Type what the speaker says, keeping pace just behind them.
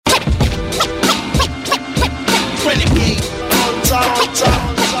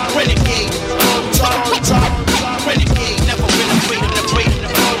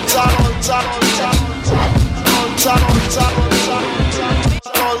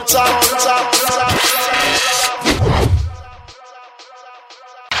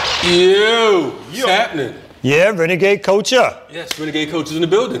Yo, what's happening? Yeah, Renegade Culture. Yes, Renegade Culture's in the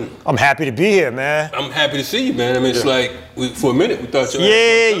building. I'm happy to be here, man. I'm happy to see you, man. I mean, it's like, for a minute, we thought you were...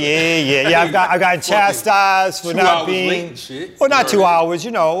 Yeah, I got chastised for not being... late and shit. Well, not 2 hours,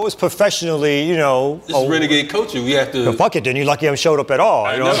 it was professionally, This is Renegade Culture. We have to... Fuck it, then you're lucky I showed up at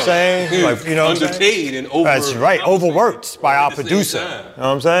all. You know what I'm saying? Like, underpaid and over... That's right, overworked by our producer. You know what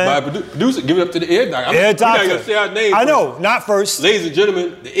I'm saying? By our producer, give it up to the ear doctor. Ear doctor. We're not gonna say our name. I know, not first. Ladies and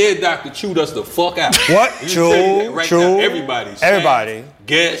gentlemen, the ear doctor chewed us the fuck out. What? True. Now, everybody.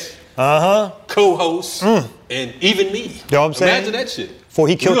 Guests, co-hosts, and even me. You know what I'm saying? Imagine that shit. Before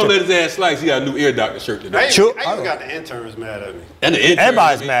he killed We're gonna let his ass slice. He got a new ear doctor shirt today. I even got the interns mad at me. And the interns,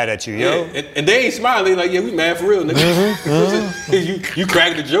 everybody's mad at you, yo. Yeah. And they ain't smiling. Like, yeah, we mad for real, nigga. You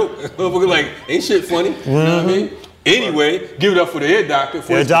cracked the joke. Motherfucker, like, ain't shit funny. You know what I mean? Anyway, give it up for the ear doctor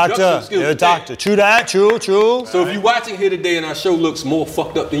for his production skills. Ear doctor. True that. True. So if you're watching here today and our show looks more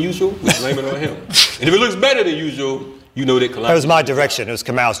fucked up than usual, we blame it on him. And if it looks better than usual, you know that That was my direction. It was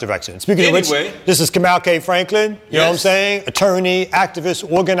Kamal's direction. Speaking of which, this is Kamal K. Franklin. You know what I'm saying? Attorney, activist,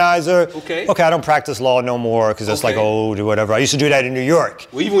 organizer. Okay, I don't practice law no more because it's like old or whatever. I used to do that in New York.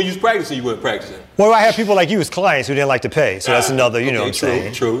 Well, even when you was practicing, you weren't practicing. Well, I have people like you as clients who didn't like to pay. So that's another, you know what I'm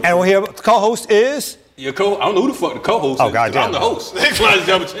saying. True. And we're here, co-host is... I don't know who the fuck the co-host is. Goddamn. I'm the host. Kalonji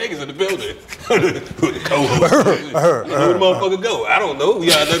Jama-Chang is in the building. Who the co-host is? Where the motherfucker go? I don't know. We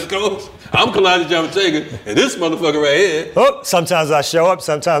got another co-host. I'm Kalonji Jama-Chang, and this motherfucker right here. Oh, sometimes I show up,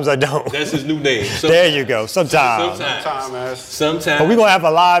 sometimes I don't. That's his new name. There you go. Sometimes. Sometimes. But we're going to have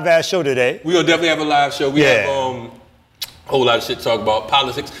a live-ass show today. We're going to definitely have a live show. We have a whole lot of shit to talk about.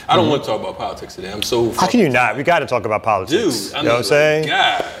 Politics. I don't want to talk about politics today. I'm so... How can you not? We got to talk about politics. Dude, you know what I'm saying?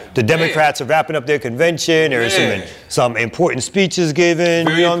 God. The Democrats are wrapping up their convention. There's some important speeches given.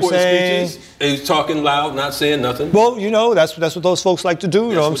 Very you know what I'm saying? Speeches. They talking loud, not saying nothing. Well, that's what those folks like to do.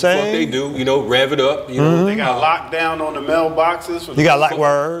 You know what I'm saying? They do. Rev it up. They got lockdown on the mailboxes. You got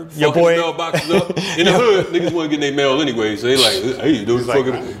word. Your boy. The mailboxes up. In the hood, niggas want to get their mail anyway. So they like, hey,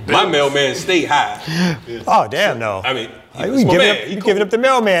 my mailman stay high. Oh, damn, no. I mean, you giving up the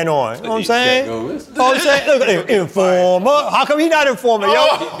mailman on. You know what I'm saying? Look, Informer. How come he not Informer,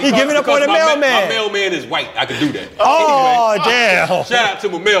 yo? He giving up on the mailman. My mailman is white. I can do that. Oh, anyway, damn. Shout out to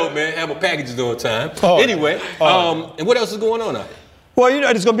my mailman. Have my packages on time. Anyway, and what else is going on out here? Well,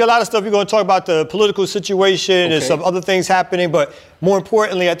 there's going to be a lot of stuff. We're going to talk about the political situation and some other things happening. But more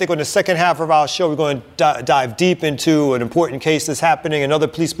importantly, I think on the second half of our show, we're going to dive deep into an important case that's happening, another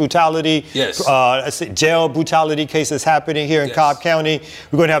police brutality, jail brutality case that's happening here in Cobb County.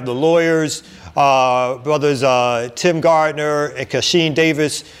 We're going to have the lawyers, brothers Tim Gardner and Kashin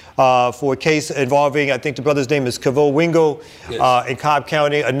Davis, for a case involving, I think the brother's name is Kavo Wingo in Cobb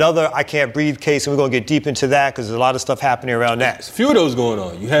County. Another I Can't Breathe case, and we're going to get deep into that because there's a lot of stuff happening around that. There's a few of those going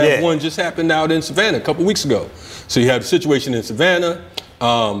on. You have one just happened out in Savannah a couple weeks ago. So you have the situation in Savannah,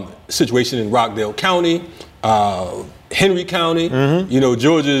 situation in Rockdale County, Henry County.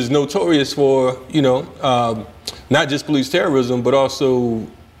 Georgia is notorious for, not just police terrorism, but also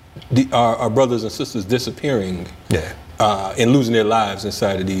our brothers and sisters disappearing. And losing their lives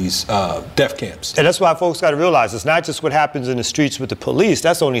inside of these death camps. And that's why folks got to realize it's not just what happens in the streets with the police.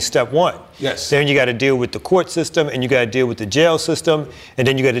 That's only step one. Yes. Then you got to deal with the court system, and you got to deal with the jail system, and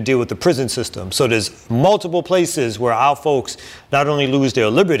then you got to deal with the prison system. So there's multiple places where our folks not only lose their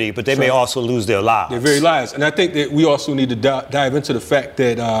liberty, but they may also lose their lives. Their very lives. And I think that we also need to dive into the fact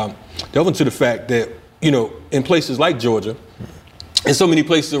that, in places like Georgia, and so many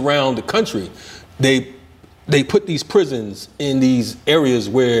places around the country, they put these prisons in these areas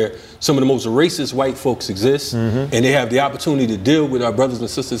where some of the most racist white folks exist, and they have the opportunity to deal with our brothers and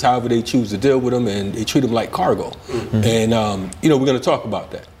sisters however they choose to deal with them, and they treat them like cargo. And, we're going to talk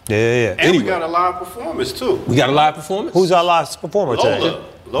about that. Yeah. And anyway, we got a live performance, too. We got a live performance? Who's our live performer today?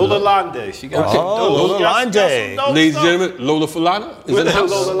 Lola Lande. She got Lola Lande. Ladies and gentlemen, Lola Falana is in the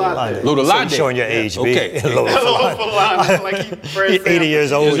house. Lola Lande. Lola Lande. So showing your age, okay. Lola Falana. Like he's 80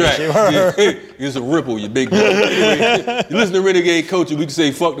 years old. That's right. It's a ripple, you big boy. Anyway, you listen to Renegade Culture, we can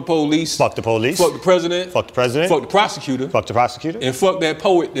say fuck the police. Fuck the police. Fuck the president. Fuck the president. Fuck the prosecutor. Fuck the prosecutor. And fuck that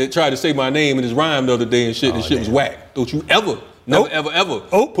poet that tried to say my name in his rhyme the other day and shit. And shit was whack. Don't you ever, ever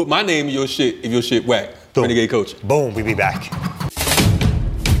put my name in your shit if your shit whack. Boom. Renegade Culture. Boom, we be back.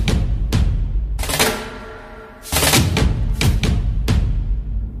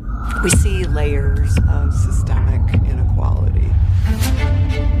 We see layers of systemic inequality.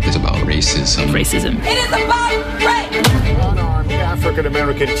 It's about racism. It is about race! An unarmed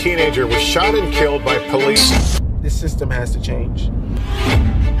African-American teenager was shot and killed by police. This system has to change.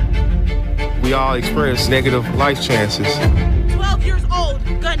 We all experience negative life chances. 12 years old,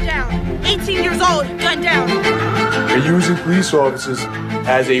 gunned down. 18 years old, gunned down. They're using police officers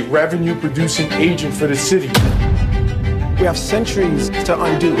as a revenue-producing agent for the city. We have centuries to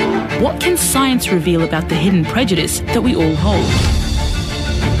undo. What can science reveal about the hidden prejudice that we all hold?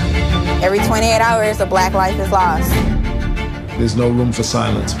 Every 28 hours, a black life is lost. There's no room for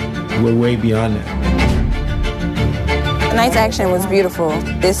silence. We're way beyond that. Tonight's action was beautiful.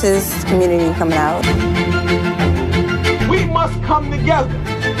 This is community coming out. We must come together.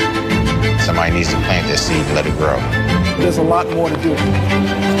 Somebody needs to plant this seed and let it grow. There's a lot more to do.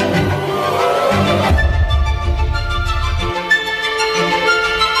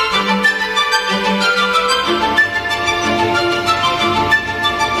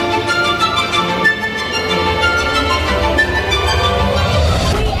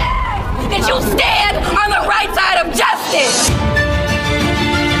 That you stand on the right side of justice.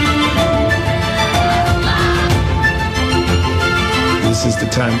 This is the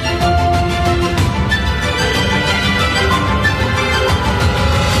time.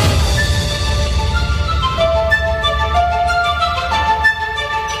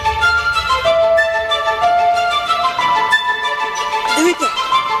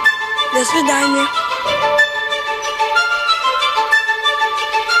 Let's be down here.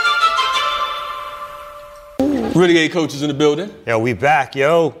 Renegade Coaches in the building. Yo, we back,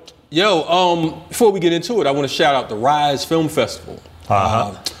 yo. Yo, before we get into it, I want to shout out the Rise Film Festival.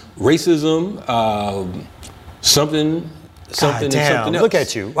 Racism, something, God damn, something else. look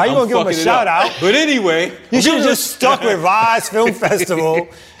at you. Why you gonna give him a shout out? But anyway, You should have just stuck with Rise Film Festival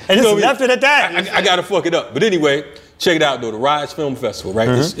and just left it at that. I gotta fuck it up. But anyway, check it out though. The Rise Film Festival, right?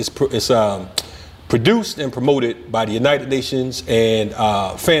 It's produced and promoted by the United Nations and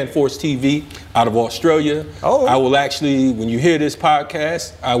Fan Force TV out of Australia. Oh. I will actually, when you hear this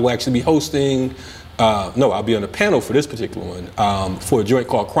podcast, I will actually be hosting. I'll be on a panel for this particular one for a joint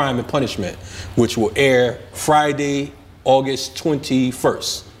called Crime and Punishment, which will air Friday, August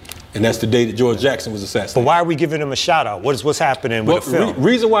 21st. And that's the day that George Jackson was assassinated. But why are we giving him a shout out? What's happening with the film?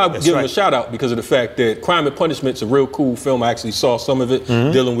 Reason why I'm giving him a shout out because of the fact that Crime and Punishment's a real cool film. I actually saw some of it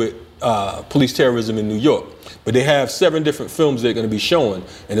dealing with police terrorism in New York. But they have 7 different films they're going to be showing.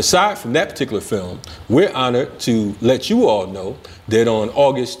 And aside from that particular film, we're honored to let you all know that on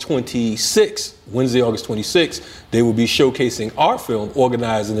August 26th, Wednesday, August 26th, they will be showcasing our film,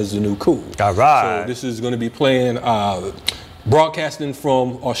 Organizing as the New Cool. All right. So this is going to be playing, broadcasting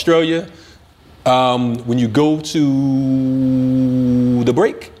from Australia. When you go to the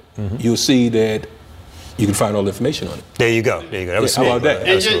break, you'll see that you can find all the information on it. There you go. That was how about that?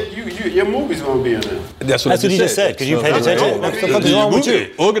 And your movie's gonna be in there. That's what he just said. Because you paid attention. What the fuck is wrong with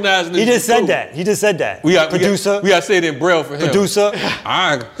you? Organizing. He just said that. Producer. We got to say it in Braille for him. Producer.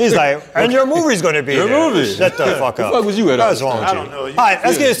 He's like, and your movie's going to be your there. movie. Shut the fuck up. What the fuck was you at? What's wrong with you? I don't know. All right,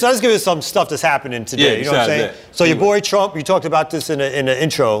 let's give us some stuff that's happening today. You know what I'm saying? So your boy Trump, you talked about this in the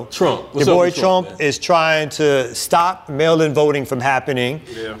intro. Trump. Your boy Trump is trying to stop mail-in voting from happening.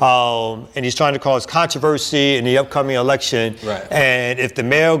 Yeah. And he's trying to cause controversy in the upcoming election. Right. And if the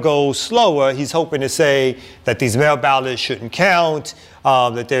mail goes slower, he's hoping to say that these mail ballots shouldn't count,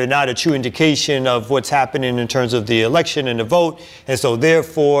 that they're not a true indication of what's happening in terms of the election and the vote. And so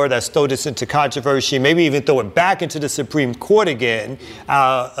therefore, that's throw this into controversy, maybe even throw it back into the Supreme Court again,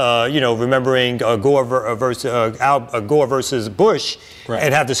 remembering Gore versus Bush, right,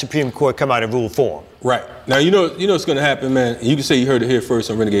 and have the Supreme Court come out and rule for him. Right. Now, you know what's going to happen, man. You can say you heard it here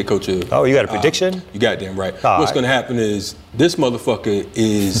first on Renegade Culture. Oh, you got a prediction? You goddamn right. All what's right. going to happen is this motherfucker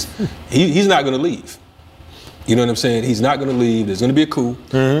is, he's not going to leave. You know what I'm saying? He's not going to leave. There's going to be a coup,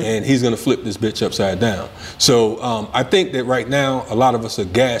 and he's going to flip this bitch upside down. So I think that right now, a lot of us are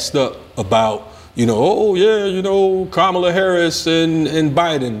gassed up about, Kamala Harris and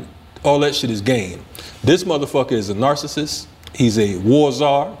Biden. All that shit is game. This motherfucker is a narcissist. He's a war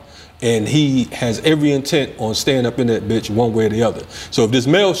czar. And he has every intent on staying up in that bitch one way or the other. So if this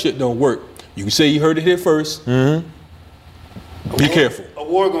mail shit don't work, you can say you heard it here first. Be careful. A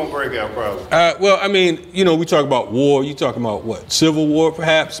war gonna break out, probably. We talk about war. You talking about what? Civil war,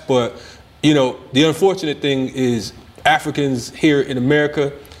 perhaps. But the unfortunate thing is Africans here in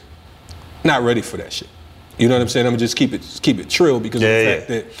America not ready for that shit. You know what I'm saying? I'm gonna just keep it trill because of the fact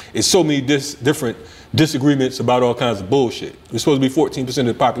that it's so many different disagreements about all kinds of bullshit. We're supposed to be 14% of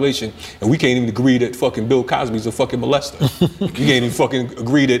the population, and we can't even agree that fucking Bill Cosby's a fucking molester. You can't even fucking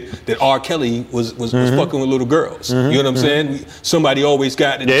agree that R. Kelly was fucking with little girls. You know what I'm saying? Somebody always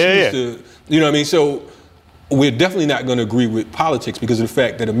got to choose to, you know what I mean? So we're definitely not going to agree with politics because of the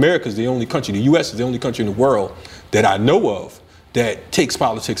fact that America's the only country, the U.S. is the only country in the world that I know of that takes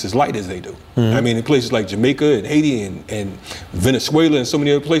politics as light as they do. I mean, in places like Jamaica and Haiti and Venezuela and so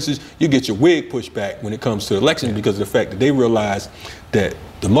many other places, you get your wig pushed back when it comes to elections because of the fact that they realize that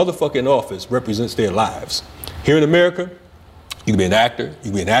the motherfucker in office represents their lives. Here in America, you can be an actor,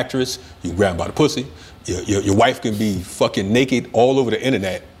 you can be an actress, you can grab by the pussy, your wife can be fucking naked all over the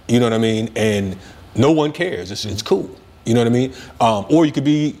internet, you know what I mean? And no one cares, it's cool. You know what I mean? Or you could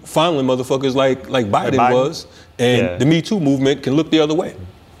be fondling motherfuckers like Biden was, and the Me Too movement can look the other way.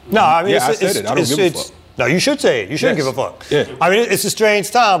 No, I mean, I said it. I don't give a fuck. No, you should say it. You shouldn't give a fuck. Yeah. I mean, it's a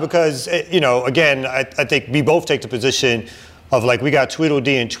strange time because, again, I think we both take the position of like we got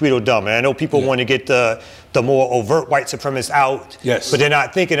Tweedledee and Tweedledum. And I know people want to get the more overt white supremacists out. Yes. But they're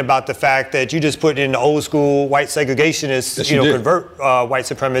not thinking about the fact that you just put in the old school white segregationists, convert white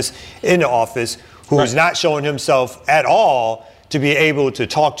supremacists into office, who's not showing himself at all to be able to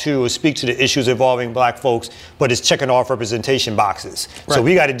talk to or speak to the issues involving black folks, but is checking off representation boxes. Right. So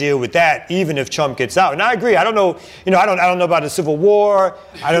we got to deal with that, even if Trump gets out. And I agree. I don't know. I don't know about the Civil War.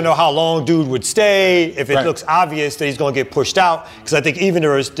 I don't know how long dude would stay if it looks obvious that he's going to get pushed out. Because I think even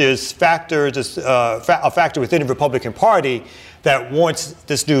there's a factor within the Republican Party that wants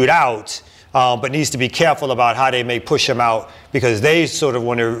this dude out. But needs to be careful about how they may push him out because they sort of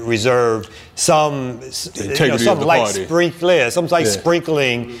want to reserve some light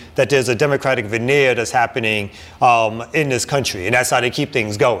sprinkling that there's a Democratic veneer that's happening in this country, and that's how they keep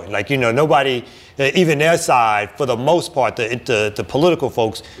things going. Like nobody, even their side, for the most part, the political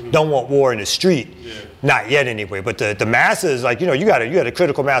folks don't want war in the street, not yet anyway. But the masses, like you got a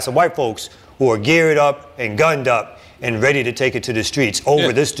critical mass of white folks who are geared up and gunned up and ready to take it to the streets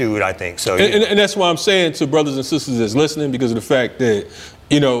over this dude, I think. So, and that's why I'm saying to brothers and sisters that's listening, because of the fact that,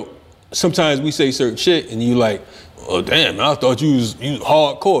 sometimes we say certain shit and you like, oh, damn, I thought you was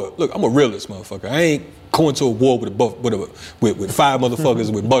hardcore. Look, I'm a realist, motherfucker. I ain't going to a war with five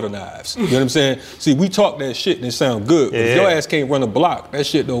motherfuckers with butter knives. You know what I'm saying? See, we talk that shit and it sound good, but if your ass can't run a block, that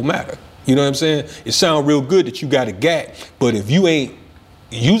shit don't matter. You know what I'm saying? It sound real good that you got a gat, but if you ain't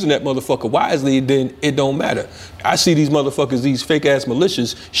using that motherfucker wisely, then it don't matter. I see these motherfuckers, these fake ass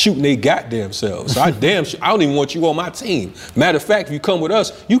militias, shooting they goddamn selves. So I don't even want you on my team. Matter of fact, if you come with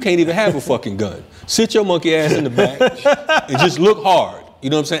us, you can't even have a fucking gun. Sit your monkey ass in the back and just look hard. You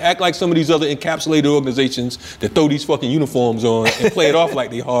know what I'm saying? Act like some of these other encapsulated organizations that throw these fucking uniforms on and play it off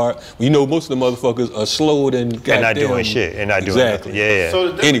like they hard. Well, most of the motherfuckers are slower than goddamn. And not doing shit. And not doing nothing. Yeah.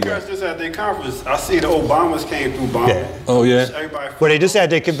 So the Democrats just had their conference. I see the Obamas came through bombing. Yeah. Oh, yeah? Well, they just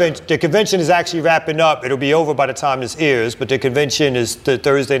had their convention. Their convention is actually wrapping up. It'll be over by the time this airs, but their convention is the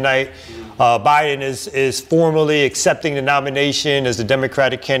Thursday night. Biden is formally accepting the nomination as the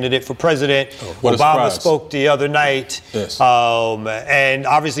Democratic candidate for president. Obama spoke the other night. Yes. And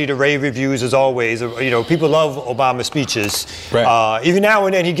obviously the rave reviews, as always. People love Obama's speeches. Right. Even now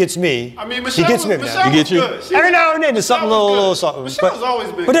and then he gets me. I mean, Michelle, he gets me. Michelle He gets you. Every now and then there's something little something. Michelle's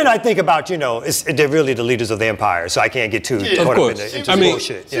always been but then I think about, they're really the leaders of the empire, so I can't get too caught up into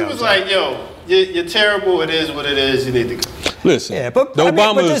bullshit. She was like, yo, you're terrible. It is what it is. You need to go. Listen, but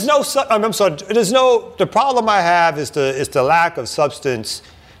there's no. I'm sorry. There's no. The problem I have is the lack of substance.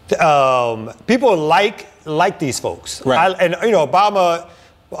 People like these folks, right? Obama,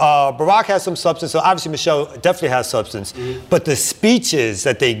 Barack has some substance. So obviously Michelle definitely has substance. Mm-hmm. But the speeches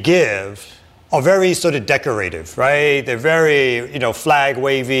that they give are very sort of decorative, right? They're very flag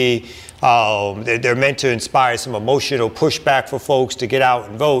wavy. They're meant to inspire some emotional pushback for folks to get out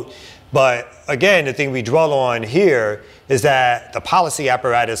and vote. But again, the thing we dwell on here is that the policy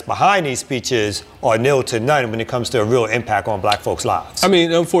apparatus behind these speeches are nil to none when it comes to a real impact on black folks' lives. I mean,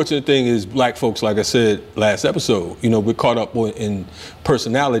 the unfortunate thing is black folks, like I said last episode, we're caught up in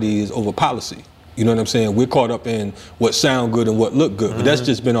personalities over policy. You know what I'm saying? We're caught up in what sound good and what look good. Mm-hmm. But that's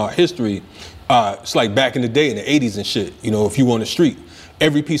just been our history. It's like back in the day in the 80s and shit. If you on the street,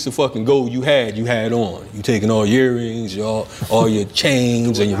 every piece of fucking gold you had on. You taking all your earrings, all your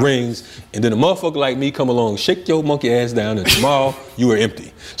chains and your rings, and then a motherfucker like me come along, shake your monkey ass down, and tomorrow you are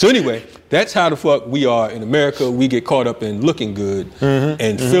empty. So anyway, that's how the fuck we are in America. We get caught up in looking good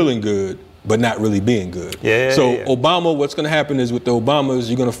and feeling good, but not really being good. Obama, what's gonna happen is with the Obamas,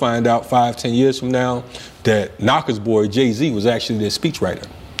 you're gonna find out 5-10 years from now that Knocker's boy Jay-Z was actually their speechwriter.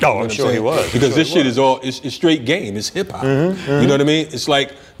 Oh, I'm sure he was. Because this shit is it's straight game. It's hip hop. You know what I mean? It's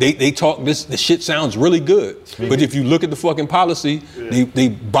like they talk the shit sounds really good. But if you look at the fucking policy, they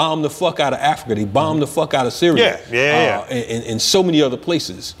bomb the fuck out of Africa. They bomb the fuck out of Syria. And so many other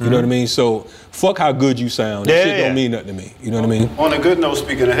places. You know what I mean? So fuck how good you sound. That shit don't mean nothing to me. You know what I mean? On a good note,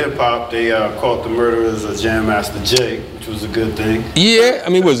 speaking of hip hop, they caught the murderers of Jam Master Jay, which was a good thing. Yeah, I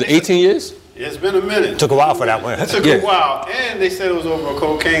mean, was it 18 years? It's been a minute. Took a while for that one. It took a while, and they said it was over a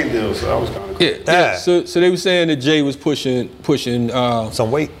cocaine deal, so that was kind of cool. Yeah. So they were saying that Jay was pushing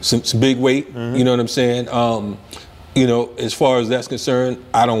some weight, some big weight. You know what I'm saying? You know, as far as that's concerned,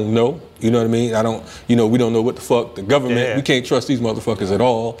 I don't know. You know what I mean? We don't know what the fuck the government. We can't trust these motherfuckers at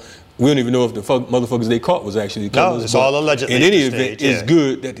all. We don't even know if the motherfuckers they caught was actually killers. No, it's all allegedly. In any event, it's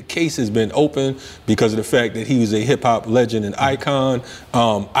good that the case has been open because of the fact that he was a hip hop legend and icon.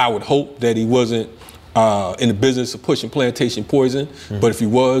 I would hope that he wasn't in the business of pushing plantation poison, but if he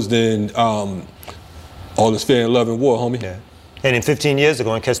was, then all is fair in love and war, homie. Yeah. And in 15 years, they're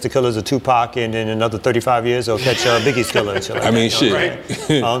going to catch the killers of Tupac, and in another 35 years, they'll catch Biggie's killer. And shit like that, shit. Right?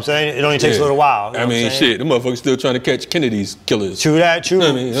 You know what I'm saying? It only takes a little while. Shit. The motherfuckers still trying to catch Kennedy's killers. True that, true.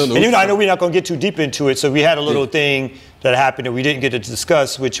 I know we're not going to get too deep into it, so we had a little thing that happened that we didn't get to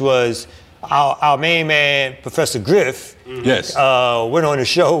discuss, which was our main man, Professor Griff. Yes. Went on a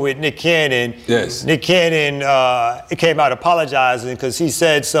show with Nick Cannon. Yes. Nick Cannon came out apologizing because he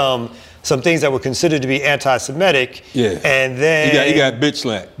said some things that were considered to be anti-Semitic. Yeah. And then he got bitch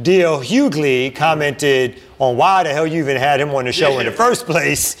slapped. D.L. Hughley commented on why the hell you even had him on the show in the first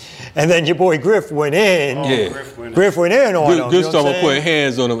place. And then your boy Griff went in. Griff went in on him. Griff's talking about putting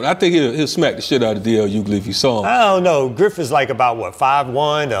hands on him. I think he'll smack the shit out of D.L. Hughley if you saw him. I don't know. Griff is like about, 5'1",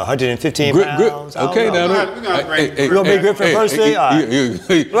 115 pounds? Okay, now. We're going to be Griff in person? I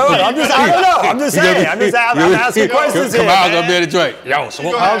don't know. I'm just saying. I'm asking questions here. Come out up there to drink. Yo, so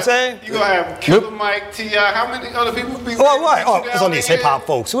what I'm saying? You're going to have Killer Mike, T.I. How many other people be what? It's all these hip-hop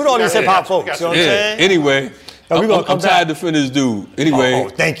folks. Who are all these hip-hop folks? You know what I'm saying? Anyway. I'm tired of defending this dude. Anyway. Oh,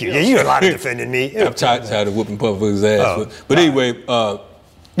 thank you. Yeah, you're a lot of defending me. I'm tired of whooping motherfuckers' ass. But anyway, you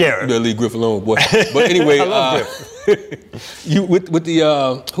better leave Griff alone, boy. But anyway, I love Griff. You with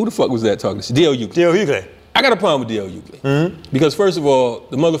the who the fuck was that talking to? D.L. Hughley. D.L. Hughley. I got a problem with D.L. Hughley. Because first of all,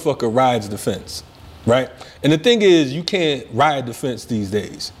 the motherfucker rides the fence, right? And the thing is, you can't ride the fence these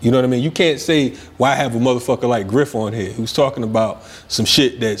days. You know what I mean? You can't say, why have a motherfucker like Griff on here who's talking about some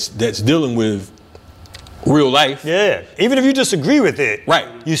shit that's dealing with real life. Yeah. Even if you disagree with it, right?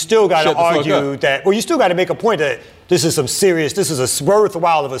 You still got to argue that. Well, you still got to make a point that this is a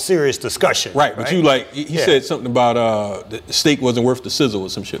worthwhile of a serious discussion. Right. But you he said something about the steak wasn't worth the sizzle or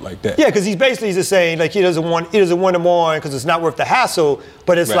some shit like that. Yeah, because he's basically just saying like he doesn't want them on because it's not worth the hassle.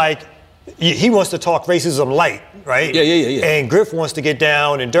 But it's like he wants to talk racism light. Right? Yeah. And Griff wants to get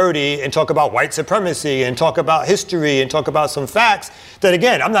down and dirty and talk about white supremacy and talk about history and talk about some facts that,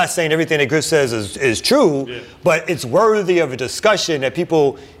 again, I'm not saying everything that Griff says is true, but it's worthy of a discussion that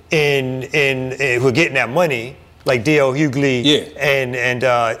people who are getting that money, like D.L. Hughley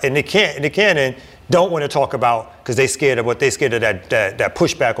and Nick Cannon, don't want to talk about because they're scared of that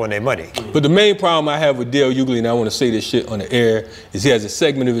pushback on their money. But the main problem I have with D.L. Hughley, and I want to say this shit on the air, is he has a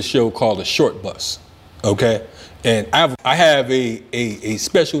segment of his show called The Short Bus. Okay? And I have a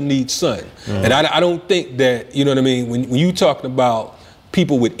special needs son. And I don't think that, you know what I mean, when you talking about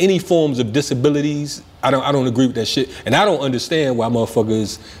people with any forms of disabilities, I don't agree with that shit. And I don't understand why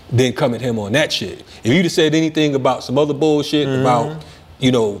motherfuckers didn't come at him on that shit. If you'd have said anything about some other bullshit about,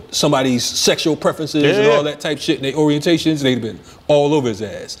 somebody's sexual preferences and all that type shit and their orientations, they'd have been all over his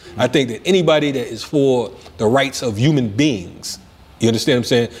ass. I think that anybody that is for the rights of human beings, you understand what I'm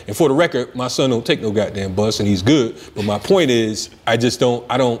saying? And for the record, my son don't take no goddamn bus, and he's good. But my point is, I don't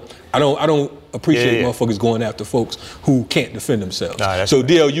appreciate motherfuckers going after folks who can't defend themselves. So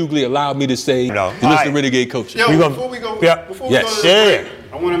D.L. Hughley allowed me to say, listen to Renegade Culture. Yo, before we go to this break,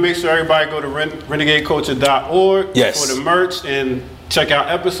 I want to make sure everybody go to renegadeculture.org for the merch and check out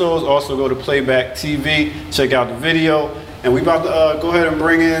episodes. Also go to Playback TV, check out the video. And we about to go ahead and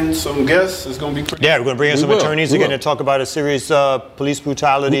bring in some guests. It's going to be pretty. Yeah, we're going to bring in some attorneys again to talk about a serious police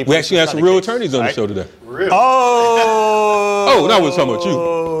brutality. We actually have some real attorneys on the show today. Real? Oh, that was talking about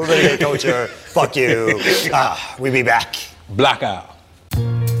you. Renegade Culture. Fuck you. We be back. Blackout.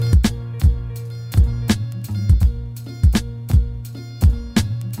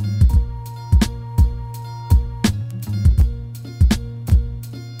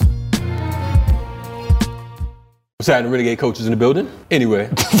 What's happening, Renegade Coaches in the building? Anyway,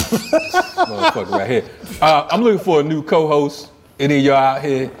 motherfucker right here. I'm looking for a new co-host. Any of y'all out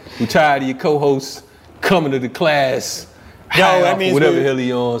here who tired of your co-hosts coming to the class? That means whatever the hell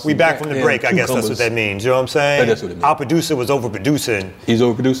he on. We back from the break. I guess that's what that means. You know what I'm saying? That's what it means. Our producer was overproducing. He's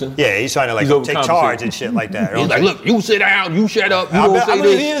overproducing? Yeah, he's trying to take charge and shit like that. He's like, look, you sit down, you shut up, you don't say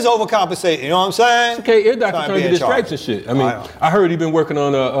this. He is overcompensating. You know what I'm saying? It's okay, Ear Doctor trying to get his stripes and shit. I mean, I heard he's been working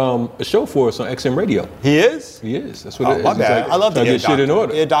on a show for us on XM Radio. He is? He is. That's what it is. My bad. I love the Ear Doctor. Shit in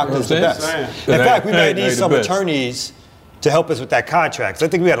order. Ear Doctor's the best. In fact, we might need some attorneys to help us with that contract. So I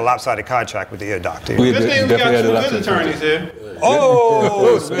think we had a lopsided contract with the ear doctor. Good thing we got 2 good attorneys here.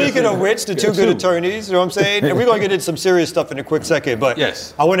 Oh, speaking of which, the 2 good attorneys, you know what I'm saying? And we're going to get into some serious stuff in a quick second, but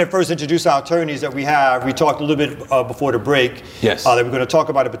yes. I want to first introduce our attorneys that we have. We talked a little bit before the break that we're going to talk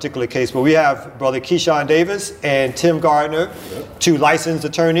about a particular case, but we have Brother Keyshawn Davis and Tim Gardner, 2 licensed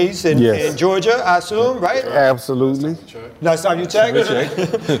attorneys in Georgia, I assume, right? Absolutely. Nice time you check.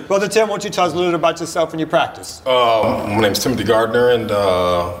 Brother Tim, why don't you tell us a little bit about yourself and your practice? My name is Timothy Gardner, and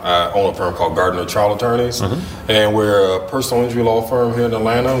I own a firm called Gardner Trial Attorneys, and we're a personal injury law firm here in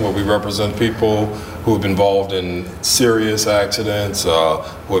Atlanta where we represent people who have been involved in serious accidents,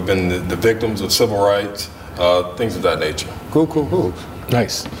 who have been the victims of civil rights, things of that nature. Cool.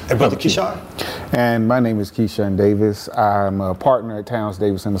 Nice. And Brother Keyshawn? And my name is Keyshawn Davis. I'm a partner at Towns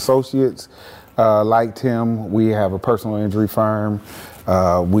Davis and Associates. Like Tim, we have a personal injury firm.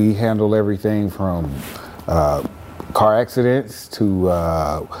 We handle everything from car accidents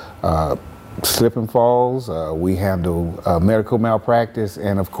to slip and falls. We handle medical malpractice,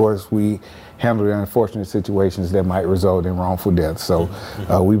 and of course we handle the unfortunate situations that might result in wrongful death. So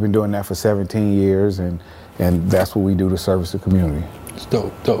we've been doing that for 17 years, and that's what we do to service the community. It's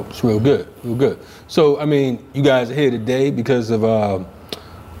dope. It's real good. So, I mean, you guys are here today because of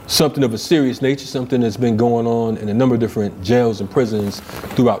something of a serious nature, something that's been going on in a number of different jails and prisons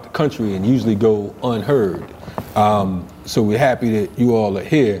throughout the country and usually go unheard. So we're happy that you all are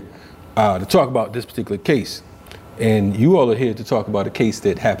here to talk about this particular case. And you all are here to talk about a case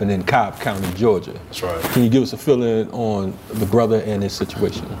that happened in Cobb County, Georgia. That's right. Can you give us a fill-in on the brother and his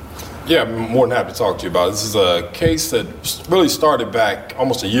situation? Yeah, I'm more than happy to talk to you about it. This is a case that really started back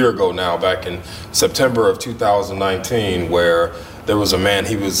almost a year ago now, back in September of 2019, where there was a man,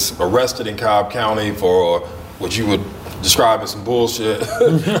 he was arrested in Cobb County for what you would describe as some bullshit,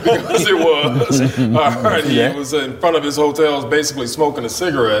 because it was. All right, he was in front of his hotels basically smoking a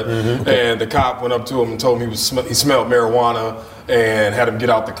cigarette, and the cop went up to him and told him he smelled marijuana and had him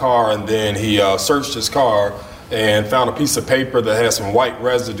get out the car, and then he searched his car and found a piece of paper that had some white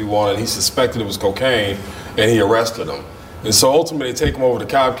residue on it. He suspected it was cocaine, and he arrested him. And so ultimately, they take him over to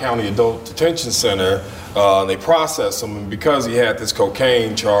Cobb County Adult Detention Center. They process him, and because he had this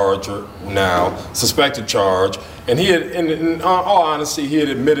cocaine charge now, suspected charge, and he had, in all honesty, he had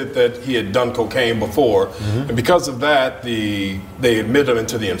admitted that he had done cocaine before, and because of that, they admitted him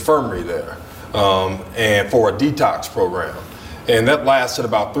into the infirmary there, and for a detox program. And that lasted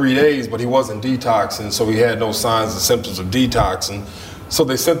about 3 days, but he wasn't detoxing, so he had no signs and symptoms of detoxing. So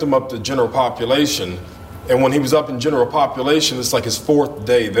they sent him up to general population. And when he was up in general population, it's like his 4th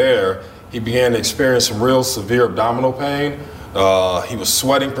day there, he began to experience some real severe abdominal pain. He was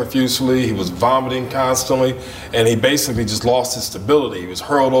sweating profusely, he was vomiting constantly, and he basically just lost his stability. He was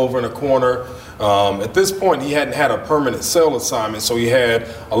hurled over in a corner. At this point, he hadn't had a permanent cell assignment, so he had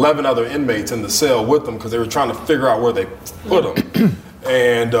 11 other inmates in the cell with him because they were trying to figure out where they put him.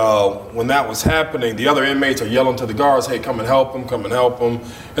 And when that was happening, the other inmates are yelling to the guards, hey, come and help him, come and help him.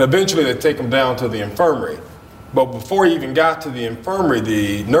 And eventually they take him down to the infirmary. But before he even got to the infirmary,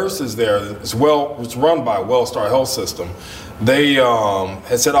 the nurses there, it's run by Wellstar Health System, they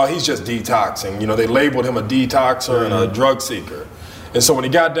had said, oh, he's just detoxing. You know, they labeled him a detoxer and a drug seeker. And so when he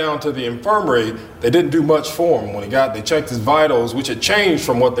got down to the infirmary, they didn't do much for him. When they checked his vitals, which had changed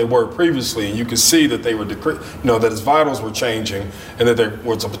from what they were previously, and you could see that they were, that his vitals were changing and that there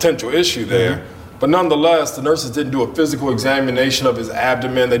was a potential issue there. But nonetheless, the nurses didn't do a physical examination of his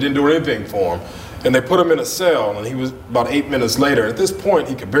abdomen. They didn't do anything for him. And they put him in a cell, and he was about 8 minutes later. At this point,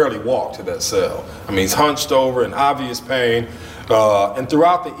 he could barely walk to that cell. I mean, he's hunched over in obvious pain. And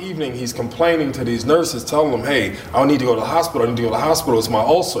throughout the evening, he's complaining to these nurses, telling them, hey, I need to go to the hospital. I need to go to the hospital. It's my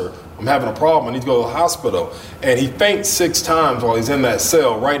ulcer. I'm having a problem. I need to go to the hospital. And he faints 6 times while he's in that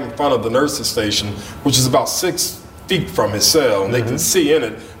cell right in front of the nurses station, which is about 6 feet from his cell. And they can see in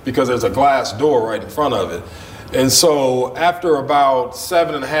it because there's a glass door right in front of it. And so after about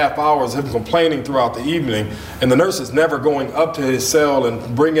 7.5 hours of him complaining throughout the evening, and the nurses never going up to his cell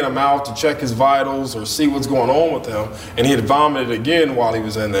and bringing him out to check his vitals or see what's going on with him, and he had vomited again while he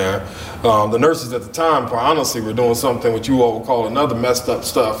was in there, the nurses at the time, quite honestly, were doing something what you all would call another messed up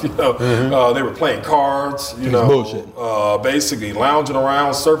stuff. They were playing cards, basically lounging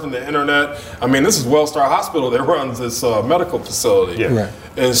around, surfing the internet. I mean, this is Wellstar Hospital that runs this medical facility. Yeah. Right.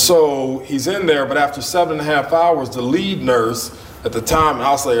 And so he's in there, but after 7.5 hours, the lead nurse at the time, and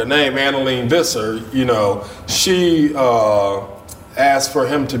I'll say her name, Annaline Visser, she asked for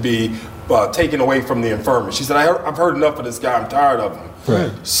him to be taken away from the infirmary. She said, I've heard enough of this guy, I'm tired of him.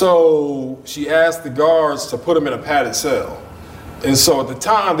 Right. So she asked the guards to put him in a padded cell. And so at the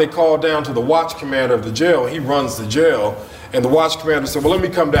time, they called down to the watch commander of the jail. He runs the jail. And the watch commander said, well, let me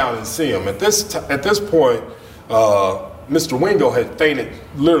come down and see him. At this point, Mr. Wingo had fainted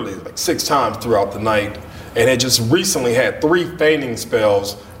literally like 6 times throughout the night, and had just recently had 3 fainting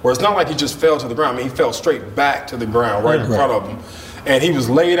spells where it's not like he just fell to the ground. I mean, he fell straight back to the ground right in front of him. And he was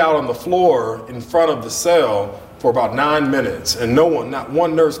laid out on the floor in front of the cell for about 9 minutes, and not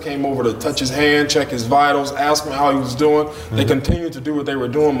one nurse came over to touch his hand, check his vitals, ask him how he was doing. They continued to do what they were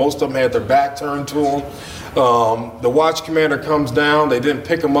doing. Most of them had their back turned to him. The watch commander comes down. They didn't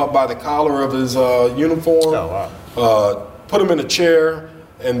pick him up by the collar of his uniform. Oh, wow. Put him in a chair,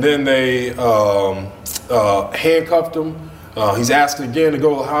 and then they handcuffed him. He's asked again to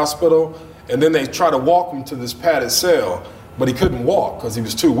go to the hospital, and then they try to walk him to this padded cell, but he couldn't walk because he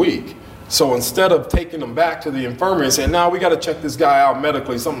was too weak. So instead of taking him back to the infirmary and saying, "Now we got to check this guy out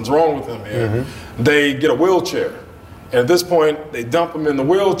medically, something's wrong with him here," they get a wheelchair. And at this point, they dump him in the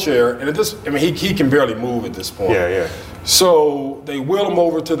wheelchair, and he can barely move at this point. Yeah. So they wheel him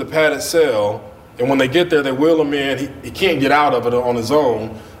over to the padded cell, and when they get there, they wheel him in. He can't get out of it on his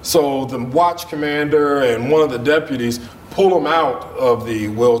own. So the watch commander and one of the deputies pull him out of the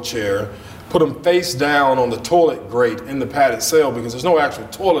wheelchair, put him face down on the toilet grate in the padded cell, because there's no actual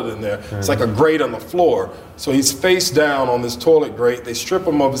toilet in there. It's like a grate on the floor. So he's face down on this toilet grate. They strip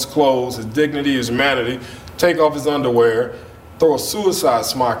him of his clothes, his dignity, his humanity, take off his underwear, throw a suicide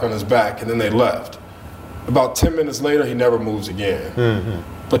smock on his back, and then they left. About 10 minutes later, he never moves again.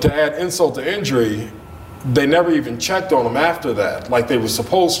 But to add insult to injury, they never even checked on him after that, like they were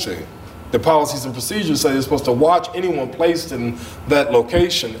supposed to. The policies and procedures say they're supposed to watch anyone placed in that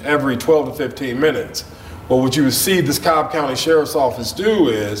location every 12 to 15 minutes. Well, what you would see this Cobb County Sheriff's Office do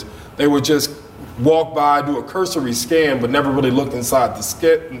is they would just walk by, do a cursory scan, but never really look inside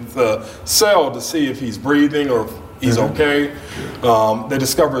the cell to see if he's breathing or if he's okay. They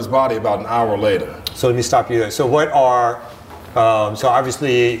discover his body about an hour later. So let me stop you there. So so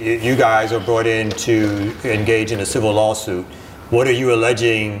obviously you guys are brought in to engage in a civil lawsuit. What are you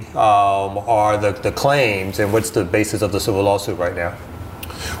alleging are the claims, and what's the basis of the civil lawsuit right now?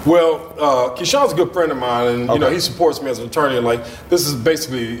 Well, Keyshawn's a good friend of mine, and you know, he supports me as an attorney. Like, this is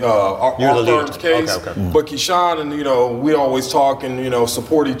basically our firm's case. But Keyshawn and we always talk and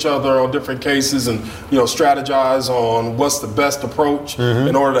support each other on different cases, and strategize on what's the best approach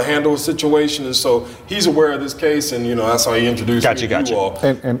in order to handle a situation. And so he's aware of this case, and that's how he introduced me to you all.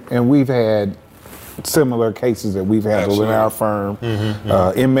 And we've had similar cases that we've handled in our firm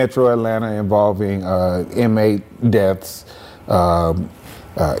in Metro Atlanta involving inmate deaths.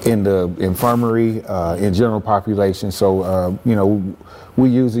 In the infirmary, in general population. So, we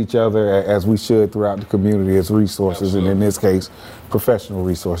use each other as we should throughout the community as resources, and in this case, professional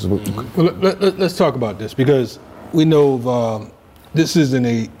resources. Well, let's talk about this, because we know this isn't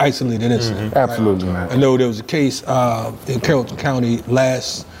an isolated incident. Absolutely not. I know there was a case in Carrollton County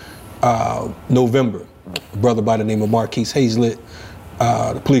last November, a brother by the name of Marquise Hazlett.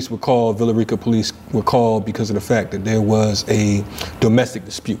 The police were called, Villa Rica police were called because of the fact that there was a domestic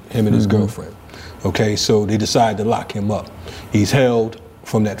dispute, him and his girlfriend. Okay, so they decided to lock him up. He's held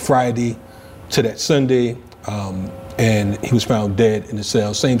from that Friday to that Sunday, and he was found dead in the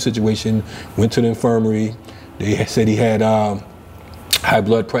cell. Same situation, went to the infirmary. They said he had high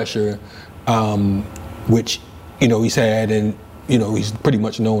blood pressure, which, he's had, and, he's pretty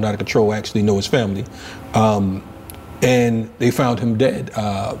much known out of control, actually know his family. And they found him dead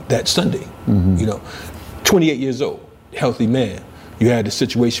that Sunday. 28 years old, healthy man. You had the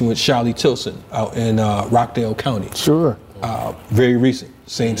situation with Charlie Tilson out in Rockdale County. Sure. Very recent,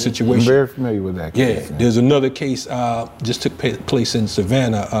 same situation. I'm very familiar with that case. Yeah, there's another case just took place in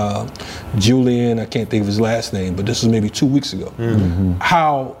Savannah. Julian, I can't think of his last name, but this was maybe 2 weeks ago.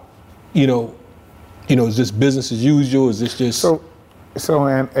 How, is this business as usual? Is this just... So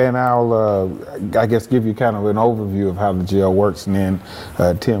and I'll, I guess, give you kind of an overview of how the jail works, and then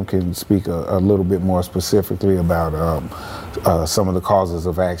Tim can speak a little bit more specifically about some of the causes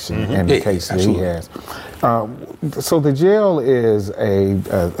of action in the case that he has. So the jail is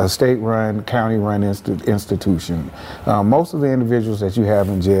a state-run, county-run institution. Most of the individuals that you have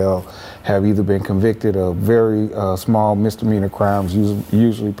in jail have either been convicted of very small misdemeanor crimes,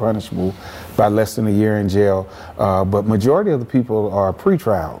 usually punishable by less than a year in jail, but majority of the people are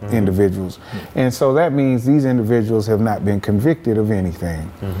pretrial individuals. And so that means these individuals have not been convicted of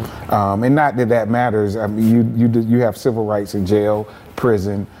anything. And not that matters. I mean, you have civil rights in jail,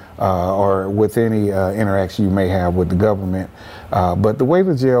 prison, or with any interaction you may have with the government. But the way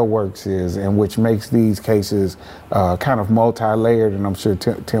the jail works is, and which makes these cases kind of multi-layered, and I'm sure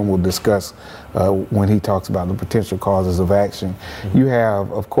Tim will discuss when he talks about the potential causes of action. You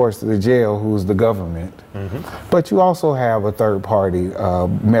have, of course, the jail, who's the government, but you also have a third-party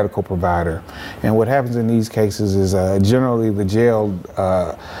medical provider. And what happens in these cases is generally the jail,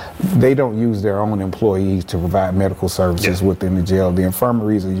 they don't use their own employees to provide medical services within the jail. The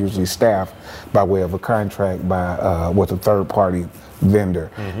infirmaries are usually staffed by way of a contract with a third-party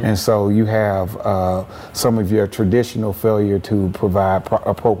vendor. And so you have some of your traditional failure to provide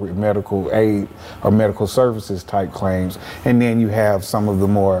appropriate medical aid or medical services type claims, and then you have some of the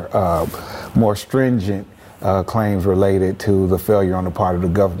more stringent claims related to the failure on the part of the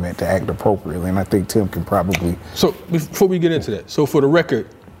government to act appropriately. And I think Tim can probably... So before we get into that, so for the record,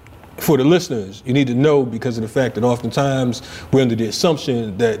 for the listeners, you need to know, because of the fact that oftentimes we're under the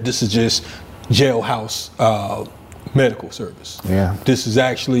assumption that this is just jailhouse medical service. Yeah. This is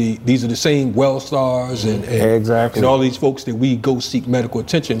actually, these are the same WellStars and all these folks that we go seek medical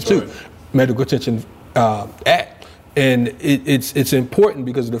attention to, medical attention at. And it's important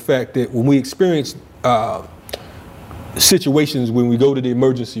because of the fact that when we experience situations, when we go to the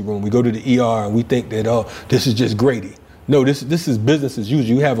emergency room, we go to the ER and we think that, oh, this is just Grady. No, this is business as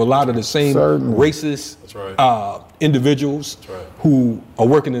usual. You have a lot of the same racist individuals who are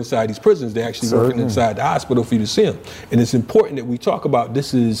working inside these prisons. They're actually working inside the hospital for you to see them. And it's important that we talk about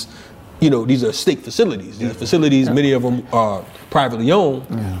this is, these are state facilities. These facilities, many of them are privately owned,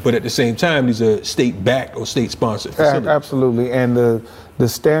 but at the same time, these are state-backed or state-sponsored facilities. Absolutely, and the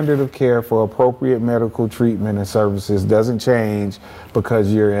standard of care for appropriate medical treatment and services doesn't change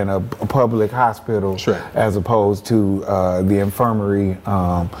because you're in a public hospital as opposed to the infirmary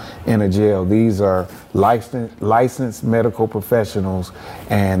in a jail. These are licensed medical professionals,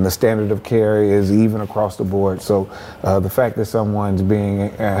 and the standard of care is even across the board. So the fact that someone's being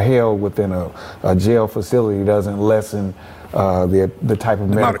held within a jail facility doesn't lessen the type of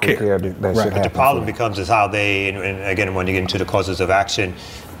medical care that should happen. The problem becomes is how they, and again, when you get into the causes of action,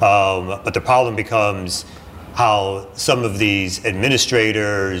 but the problem becomes how some of these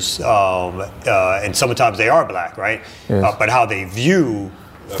administrators, and sometimes they are black, right? But how they view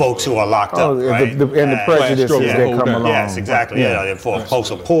folks who are locked up, right? And the prejudices that come along. Yes, exactly.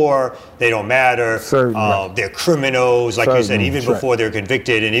 Folks are poor, they don't matter, they're criminals, like you said, even before they're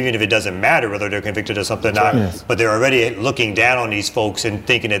convicted, and even if it doesn't matter whether they're convicted of something or not, but they're already looking down on these folks and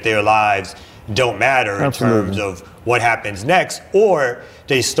thinking that their lives don't matter in terms of what happens next, or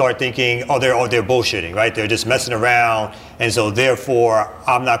they start thinking, they're bullshitting, right? They're just messing around, and so therefore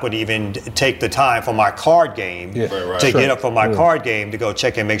I'm not going to even take the time for my card game to get up from my card game to go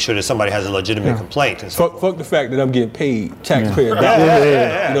check and make sure that somebody has a legitimate complaint. And fuck the fact that I'm getting paid taxpayer dollars. You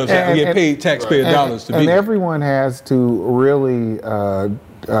know what I'm saying? I'm getting paid taxpayer dollars to be. And everyone has to really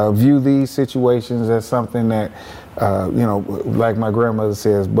view these situations as something that, like my grandmother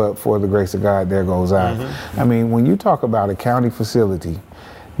says, but for the grace of God, there goes I. I mean, when you talk about a county facility,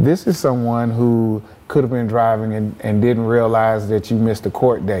 this is someone who could have been driving and didn't realize that you missed a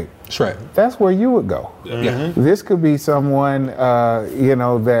court date. That's right. That's where you would go. This could be someone,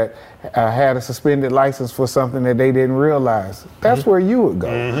 that had a suspended license for something that they didn't realize. That's where you would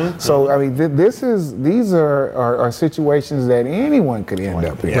go. So, I mean, these are situations that anyone could end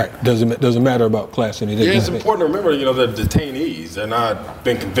up in. Right. Doesn't matter about class or anything. Yeah, it's important to remember, they're detainees. They're not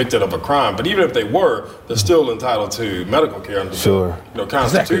been convicted of a crime, but even if they were, they're still entitled to medical care under the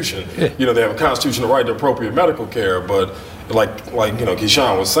Constitution. Exactly. They have a constitutional right to appropriate medical care, but like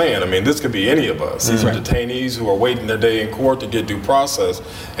Keyshawn was saying, I mean, this could be any of us. These are detainees who are waiting their day in court to get due process,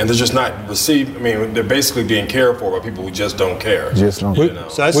 and they're just not received. I mean, they're basically being cared for by people who just don't care. So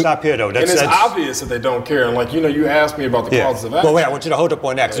let's stop here, though. And it's obvious that they don't care. And you asked me about the causes of action. Well, wait, I want you to hold up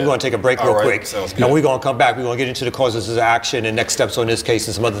on that because we're going to take a break real quick. And we're going to come back. We're going to get into the causes of action and next steps on this case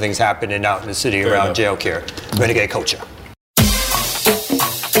and some other things happening out in the city around jail care. Renegade Culture.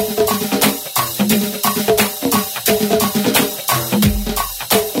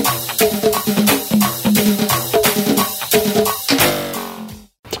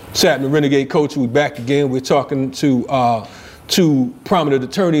 What's happening, Renegade Culture? We back again. We're talking to two prominent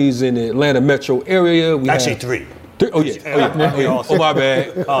attorneys in the Atlanta metro area. Actually, three. Oh, my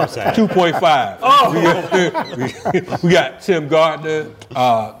bad. 2.5. We got Tim Gardner,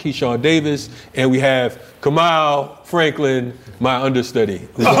 Keyshawn Davis, and we have Kamal Franklin, my understudy,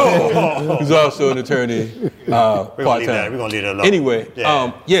 who's also an attorney part-time. We're going to leave that alone. Anyway,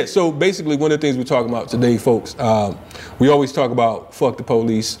 so basically one of the things we're talking about today, folks, we always talk about fuck the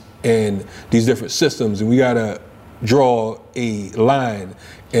police and these different systems, and we got to draw a line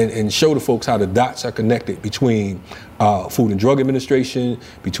and show the folks how the dots are connected between Food and Drug Administration,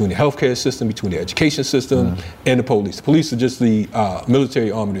 between the healthcare system, between the education system, and the police. The police are just the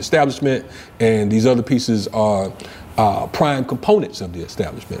military arm of the establishment, and these other pieces are prime components of the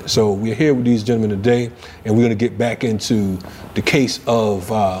establishment. So we're here with these gentlemen today, and we're going to get back into the case of,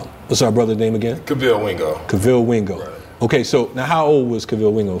 what's our brother's name again? Kavil Wingo. Kavil Wingo. Right. Okay, so now how old was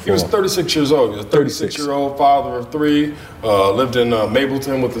Kavil Wingo? He was 36 years old. He was a 36-year-old father of 3, lived in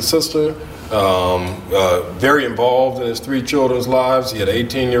Mableton with his sister, very involved in his 3 children's lives. He had an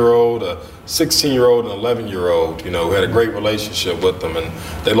 18-year-old, a 16-year-old, and an 11-year-old, who had a great relationship with them. And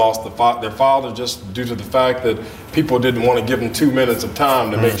they lost their father just due to the fact that people didn't want to give him 2 minutes of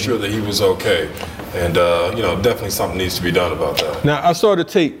time to make sure that he was okay. And, definitely something needs to be done about that. Now, I saw the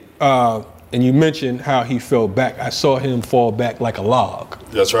tape. And you mentioned how he fell back. I saw him fall back like a log.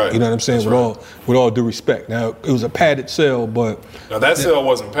 That's right. You know what I'm saying? With all due respect. Now, it was a padded cell, but... Now, that cell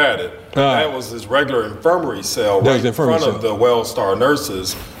wasn't padded. That was his regular infirmary cell right in front of the WellStar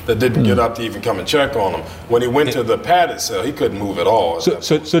nurses that didn't get up to even come and check on him. When he went to the padded cell, he couldn't move at all.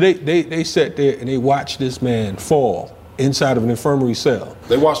 So they sat there and they watched this man fall inside of an infirmary cell.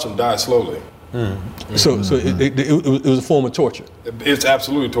 They watched him die slowly. So it was a form of torture. It's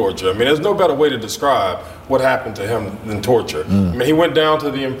absolutely torture. I mean, there's no better way to describe what happened to him than torture. I mean, he went down to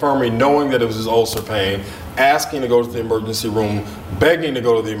the infirmary knowing that it was his ulcer pain, asking to go to the emergency room, begging to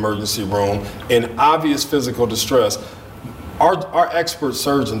go to the emergency room, in obvious physical distress. Our expert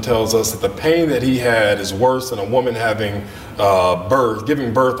surgeon tells us that the pain that he had is worse than a woman having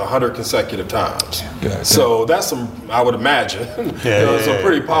giving birth 100 consecutive times. So that's I would imagine, some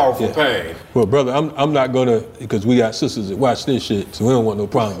pretty powerful pain. Well, brother, I'm not gonna, because we got sisters that watch this shit, so we don't want no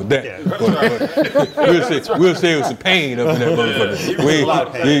problem with that. We'll say it was some pain up in that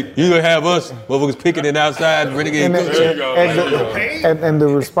motherfucker. You gonna have us motherfuckers picking it outside, renegade. And the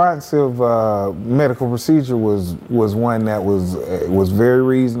responsive medical procedure was one that was very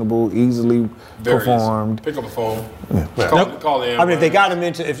reasonable, easily performed. Pick up the phone. Call the ambulance. I mean, if they got him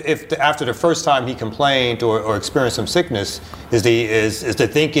into, if after the first time he complained or experienced some sickness, is the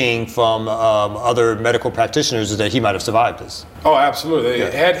thinking from other medical practitioners is that he might have survived this? Oh, absolutely.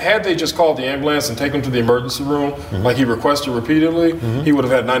 Had they just called the ambulance and taken him to the emergency room, like he requested repeatedly, he would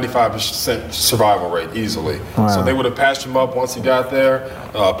have had 95% survival rate easily. Wow. So they would have patched him up once he got there,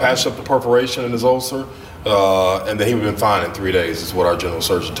 patched up the perforation in his ulcer, and then he would have been fine in 3 days, is what our general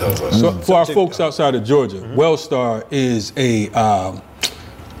surgeon tells us. So for our folks outside of Georgia, WellStar is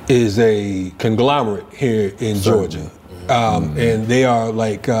a conglomerate here in Georgia. And they are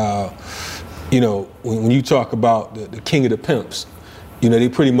like, when you talk about the king of the pimps, they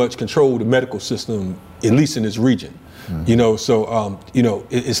pretty much control the medical system, at least in this region.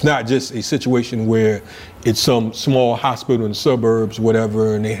 It's not just a situation where it's some small hospital in the suburbs,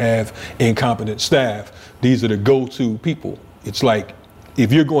 whatever, and they have incompetent staff. These are the go-to people. It's like,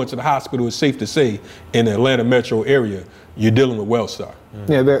 if you're going to the hospital, it's safe to say, in the Atlanta metro area, you're dealing with WellStar.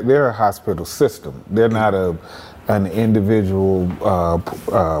 Yeah, they're a hospital system. They're not an individual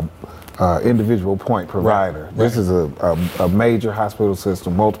point provider. Right. This is a major hospital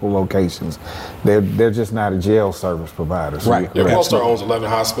system, multiple locations. They're just not a jail service provider. So WellStar owns 11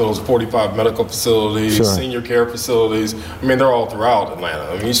 hospitals, 45 medical facilities, senior care facilities. I mean, they're all throughout Atlanta.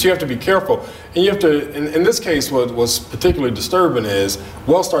 I mean, so you have to be careful. And you have to, in this case, what was particularly disturbing is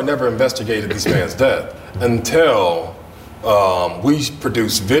WellStar never investigated this man's death until we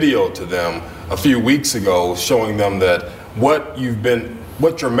produced video to them a few weeks ago showing them that what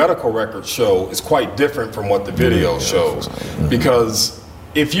your medical records show is quite different from what the video shows. Because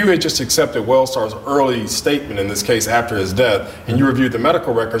if you had just accepted WellStar's early statement, in this case after his death, and you reviewed the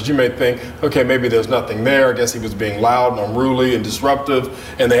medical records, you may think, okay, maybe there's nothing there. I guess he was being loud and unruly and disruptive,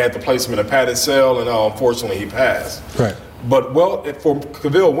 and they had to place him in a padded cell, and unfortunately he passed. Right. But for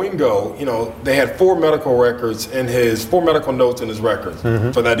Kavil Wingo, they had 4 medical records in his 4 medical notes in his records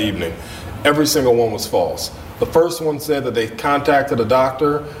for that evening. Every single one was false. The first one said that they contacted a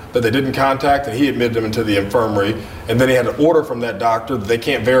doctor that they didn't contact, and he admitted them into the infirmary. And then he had an order from that doctor that they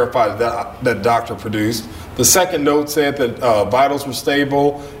can't verify that doctor produced. The second note said that vitals were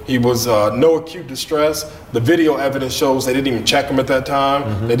stable. He was no acute distress. The video evidence shows they didn't even check him at that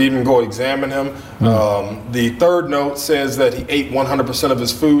time. They didn't even go examine him. The third note says that he ate 100% of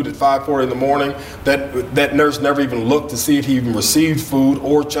his food at 5:40 in the morning. That nurse never even looked to see if he even received food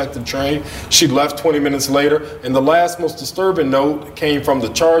or checked the tray. She left 20 minutes later. And the last most disturbing note came from the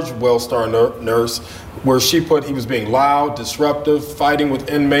charged WellStar nurse, where she put he was being loud, disruptive, fighting with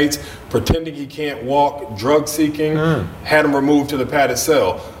inmates, pretending he can't walk, drug seeking, had him removed to the padded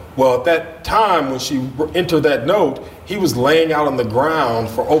cell. Well, at that time, when she entered that note, he was laying out on the ground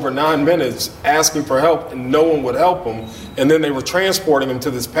for over 9 minutes asking for help, and no one would help him. And then they were transporting him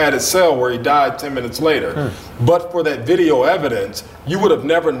to this padded cell where he died 10 minutes later. But for that video evidence, you would have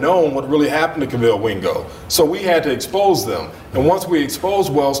never known what really happened to Kavil Wingo. So we had to expose them. And once we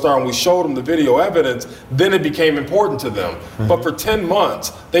exposed Wellstar and we showed them the video evidence, then it became important to them. But for 10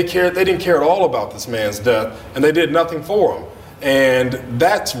 months, they didn't care at all about this man's death, and they did nothing for him. And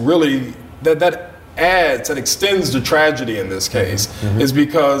that's really, that extends the tragedy in this case, is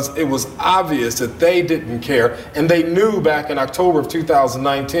because it was obvious that they didn't care, and they knew back in October of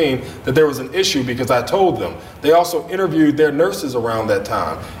 2019 that there was an issue because I told them. They also interviewed their nurses around that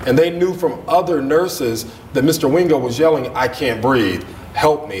time, and they knew from other nurses that Mr. Wingo was yelling, "I can't breathe,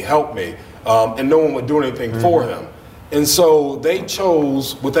 help me, and no one would do anything for him. And so they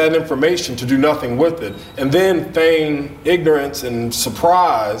chose, with that information, to do nothing with it, and then feign ignorance and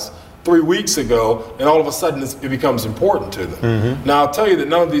surprise 3 weeks ago, and all of a sudden it becomes important to them. Now, I'll tell you that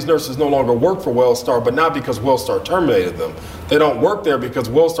none of these nurses no longer work for Wellstar, but not because Wellstar terminated them. They don't work there because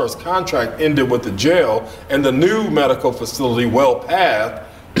Wellstar's contract ended with the jail, and the new medical facility, WellPath,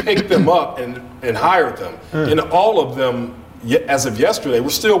 picked them up and hired them. And all of them, as of yesterday, were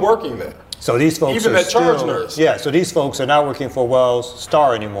still working there. So these folks even that charge nurse. Yeah, so these folks are not working for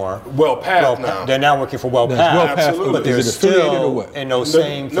Wellstar anymore. WellPath now. They're now working for WellPath. Absolutely. But they're still in those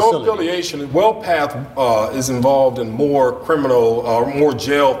same facilities. No affiliation. WellPath is involved in more criminal, more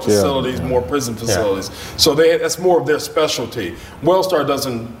jail facilities, more prison facilities. So that's more of their specialty. Wellstar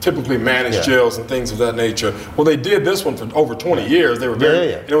doesn't typically manage jails and things of that nature. Well, they did this one for over 20 years. They were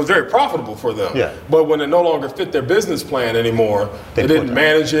and it was very profitable for them. But when it no longer fit their business plan anymore, they didn't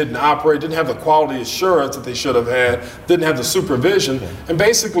manage it and operate, didn't have the quality assurance that they should have had, didn't have the supervision, and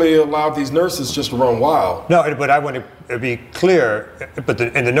basically allowed these nurses just to run wild. No, but I want to be clear,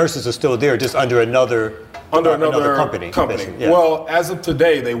 and the nurses are still there, just under another company. Well, as of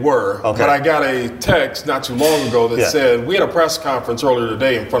today, they were. But I got a text not too long ago that said, we had a press conference earlier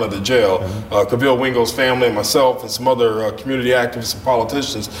today in front of the jail, Kavil Wingo's family and myself and some other community activists and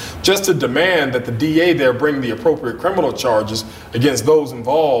politicians, just to demand that the DA there bring the appropriate criminal charges against those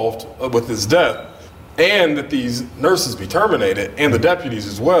involved with his death, and that these nurses be terminated, and the deputies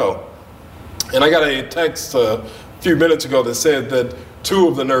as well. And I got a text a few minutes ago that said that 2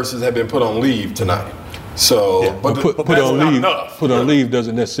 of the nurses had been put on leave tonight. So, but put on leave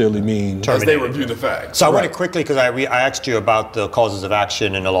doesn't necessarily mean as they review the facts. So I want to quickly, because I asked you about the causes of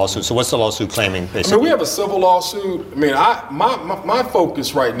action in the lawsuit. So what's the lawsuit claiming, basically? I mean, we have a civil lawsuit. I mean, my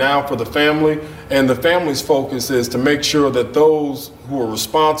focus right now for the family and the family's focus is to make sure that those who are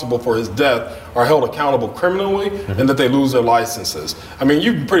responsible for his death are held accountable criminally and that they lose their licenses. I mean,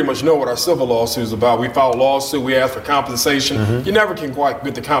 you pretty much know what our civil lawsuit is about. We file a lawsuit, we ask for compensation. You never can quite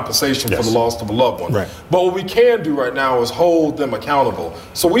get the compensation for the loss of a loved one. But what we can do right now is hold them accountable.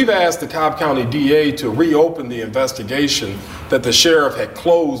 So we've asked the Cobb County DA to reopen the investigation that the sheriff had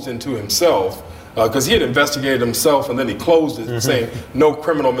closed into himself, because he had investigated himself and then he closed it saying no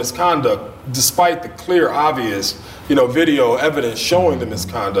criminal misconduct, despite the clear, obvious, video evidence showing the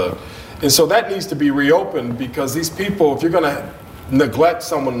misconduct. And so that needs to be reopened, because these people, if you're going to neglect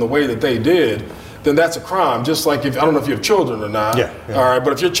someone the way that they did, then that's a crime. Just like I don't know if you have children or not. All right,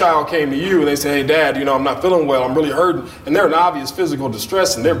 but if your child came to you and they say, hey, Dad, I'm not feeling well, I'm really hurting, and they're in obvious physical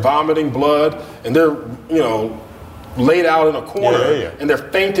distress and they're vomiting blood and they're, laid out in a corner and they're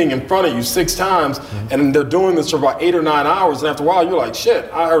fainting in front of you 6 times and they're doing this for about 8 or 9 hours, and after a while you're like,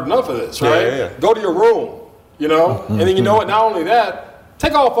 shit, I heard enough of this, right? Go to your room, and then you know what, not only that,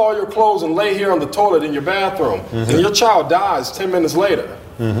 take off all your clothes and lay here on the toilet in your bathroom, and your child dies 10 minutes later.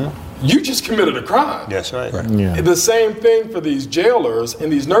 You just committed a crime. That's right. The same thing for these jailers and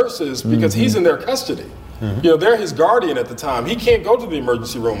these nurses, because he's in their custody. They're his guardian at the time. He can't go to the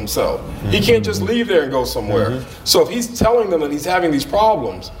emergency room himself. He can't just leave there and go somewhere. So if he's telling them that he's having these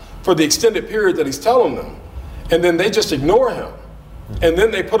problems for the extended period that he's telling them, and then they just ignore him, and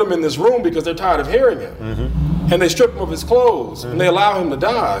then they put him in this room because they're tired of hearing him, and they strip him of his clothes, and they allow him to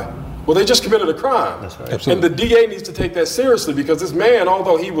die, well, they just committed a crime. That's right. Absolutely. And the DA needs to take that seriously, because this man,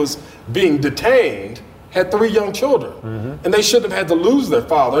 although he was being detained, had 3 young children, and they shouldn't have had to lose their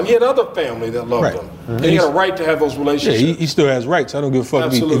father. And he had other family that loved him. And he had a right to have those relationships. Yeah, he still has rights. I don't give a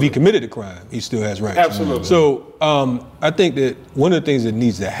fuck if he committed a crime. He still has rights. Absolutely. So I think that one of the things that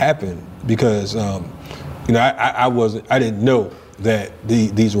needs to happen, because I didn't know that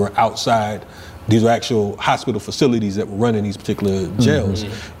these were outside. These were actual hospital facilities that were running these particular jails.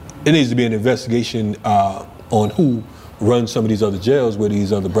 It needs to be an investigation on who run some of these other jails where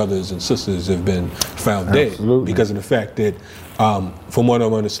these other brothers and sisters have been found dead because of the fact that, from what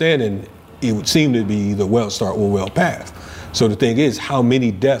I'm understanding, it would seem to be either WellStar or WellPath. So the thing is, how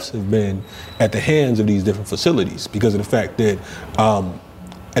many deaths have been at the hands of these different facilities because of the fact that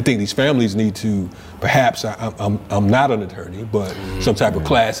I think these families need to, perhaps, I'm not an attorney, but some type of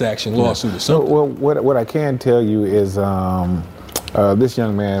class action lawsuit or something. Well, what I can tell you is this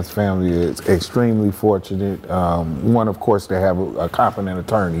young man's family is extremely fortunate. One, of course, to have a competent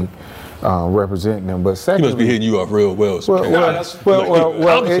attorney representing them, but secondly, he must be hitting you up real well.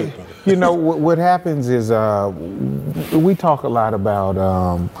 You know, what happens is we talk a lot about,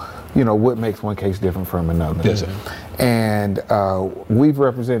 you know, what makes one case different from another. Yes, sir. And we've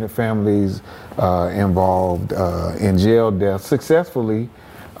represented families involved in jail deaths successfully,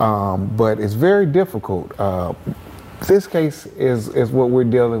 but it's very difficult. This case is what we're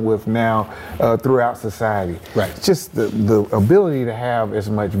dealing with now throughout society. Right. It's just the ability to have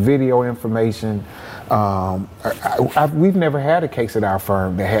as much video information. We've never had a case at our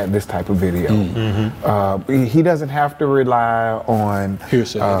firm that had this type of video. He doesn't have to rely on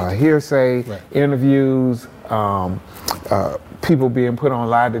hearsay, right, interviews, people being put on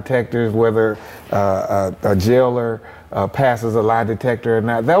lie detectors, whether a jailer passes a lie detector or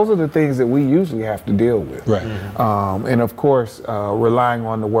not. Those are the things that we usually have to deal with. Right. And of course, relying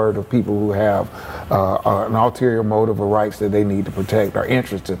on the word of people who have an ulterior motive or rights that they need to protect, or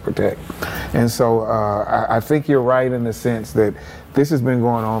interests to protect. And so I think you're right in the sense that this has been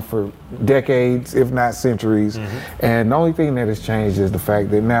going on for decades, if not centuries. And the only thing that has changed is the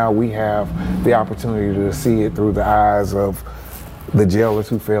fact that now we have the opportunity to see it through the eyes of the jailers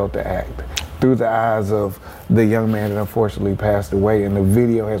who failed to act, through the eyes of the young man that unfortunately passed away. And the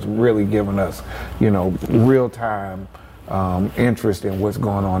video has really given us, you know, real-time interest in what's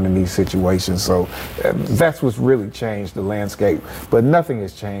going on in these situations. So that's what's really changed the landscape. But nothing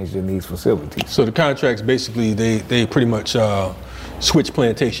has changed in these facilities. So the contracts, basically, they pretty much switch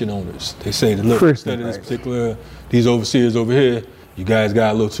plantation owners. They say that, look, instead of this particular, these overseers over here, you guys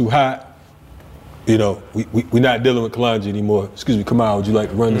got a little too hot. You know, we're not dealing with Kalonji anymore. Excuse me, Kamal, would you like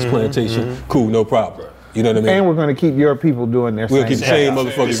to run this plantation? Cool, no problem. You know what I mean? And we're going to keep your people doing their we'll keep the same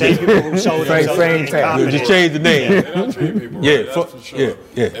motherfuckers. Same people who showed same task. We'll just change the name.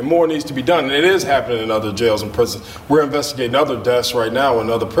 Yeah. And more needs to be done. And it is happening in other jails and prisons. We're investigating other deaths right now in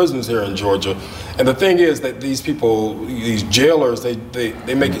other prisons here in Georgia. And the thing is that these people, these jailers, they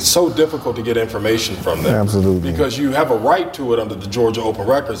make it so difficult to get information from them. Absolutely. Because you have a right to it under the Georgia Open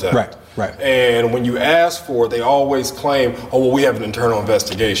Records Act. Right. And when you ask for it, they always claim, oh, well, we have an internal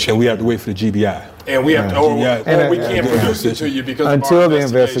investigation. And we have to wait for the GBI. And we have to, or we can't produce it to you because until of our the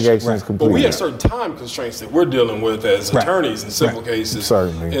investigation is complete. But we have certain time constraints that we're dealing with as attorneys in civil cases.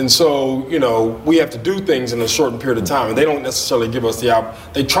 Certainly. And so, you know, we have to do things in a shortened period of time, and they don't necessarily give us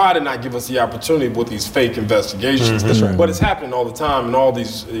they try to not give us the opportunity with these fake investigations. But it's happening all the time in all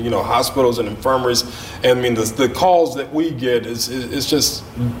these, you know, hospitals and infirmaries. And I mean, the calls that we get is just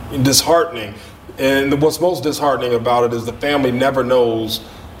disheartening. And what's most disheartening about it is the family never knows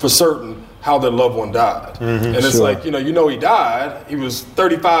for certain how their loved one died. And it's like, you know he died, he was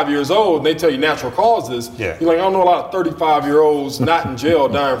 35 years old, and they tell you natural causes. You're like, I don't know a lot of 35-year-olds not in jail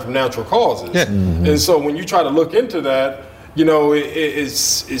dying from natural causes. And so when you try to look into that, you know,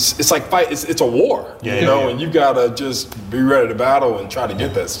 it's like it's a war, you know, and you gotta just be ready to battle and try to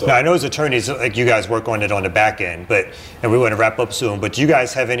get that stuff. Now, I know as attorneys, like you guys work on it on the back end, and we want to wrap up soon, but do you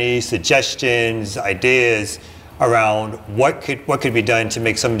guys have any suggestions, ideas around what could be done to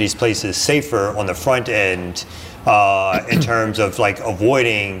make some of these places safer on the front end in terms of like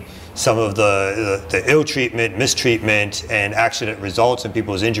avoiding some of the ill treatment, mistreatment, and accident results in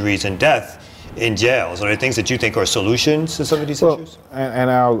people's injuries and death in jails? Are there things that you think are solutions to some of these issues?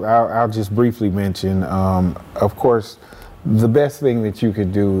 And I'll just briefly mention, of course, the best thing that you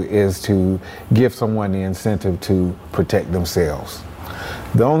could do is to give someone the incentive to protect themselves.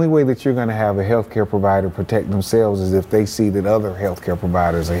 The only way that you're going to have a healthcare provider protect themselves is if they see that other healthcare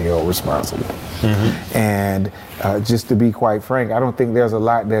providers are held responsible. And just to be quite frank, I don't think there's a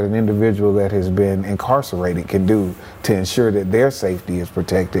lot that an individual that has been incarcerated can do to ensure that their safety is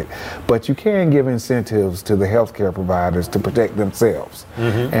protected. But you can give incentives to the healthcare providers to protect themselves.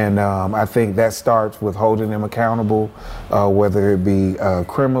 And I think that starts with holding them accountable, whether it be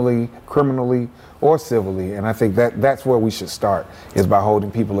criminally, or civilly, and I think that's where we should start, is by holding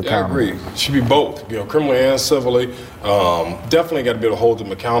people accountable. I agree. It should be both, you know, criminally and civilly. Definitely got to be able to hold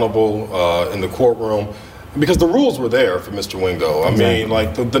them accountable in the courtroom. because the rules were there for Mr. Wingo. I mean,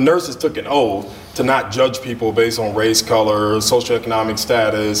 like the nurses took an oath to not judge people based on race, color, socioeconomic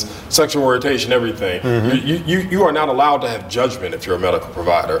status, sexual orientation, everything. You are not allowed to have judgment if you're a medical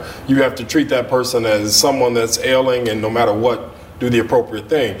provider. You have to treat that person as someone that's ailing and no matter what, do the appropriate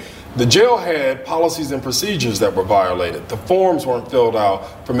thing. The jail had policies and procedures that were violated. The forms weren't filled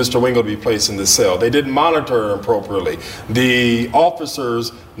out for Mr. Wingo to be placed in the cell. They didn't monitor appropriately. The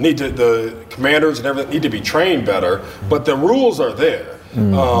officers the commanders and everything need to be trained better, but the rules are there.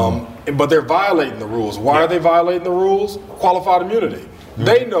 But they're violating the rules. Why are they violating the rules? Qualified immunity.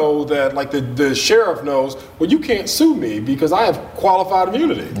 They know that, like the sheriff knows, well, you can't sue me because I have qualified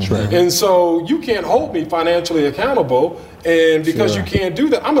immunity. And so you can't hold me financially accountable, and because you can't do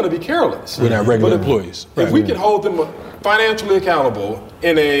that, I'm going to be careless. We're not regular employees. If we can hold them financially accountable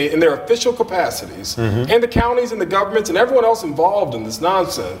in their official capacities, and the counties and the governments and everyone else involved in this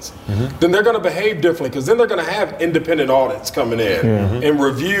nonsense, then they're going to behave differently, because then they're going to have independent audits coming in and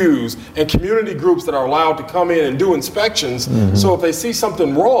reviews and community groups that are allowed to come in and do inspections. So if they see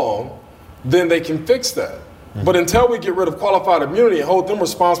something wrong, then they can fix that. But until we get rid of qualified immunity and hold them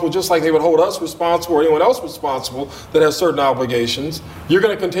responsible just like they would hold us responsible or anyone else responsible that has certain obligations, you're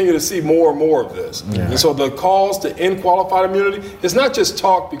going to continue to see more and more of this. And so the calls to end qualified immunity is not just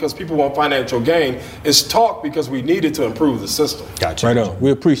talk because people want financial gain. It's talk because we need it to improve the system. Gotcha. Right on.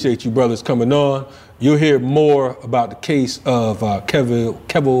 We appreciate you brothers coming on. You'll hear more about the case of Kevil.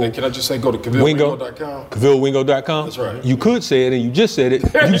 Hey, can I just say go to KavilWingo.com? KavilWingo.com? That's right. You could say it, and you just said it.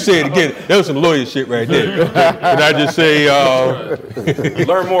 You say it again. That was some lawyer shit right there. Can I just say?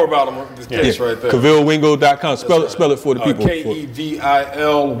 Learn more about this case right there. KavilWingo.com. Spell it for the people.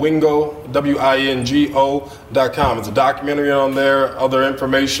 KEVIL Wingo, WINGO.com. It's a documentary on there, other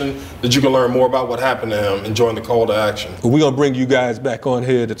information that you can learn more about what happened to him and join the call to action. We're going to bring you guys back on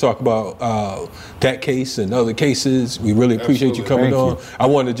here to talk about that case and other cases. We really appreciate you coming on. I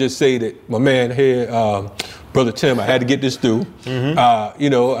want to just say that my man here, Brother Tim, I had to get this through.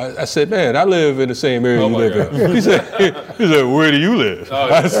 I said, man, I live in the same area you live in. He said, where do you live?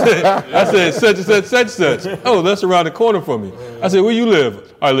 I said, such and such, such and such. Oh, that's around the corner from me. I said, where you live?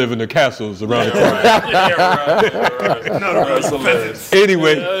 I live in the castles around the corner.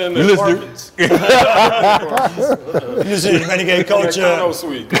 Anyway, listen to Renegade Culture. We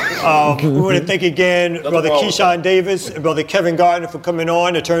want to thank again Brother Keyshawn Davis and Brother Kevin Gardner for coming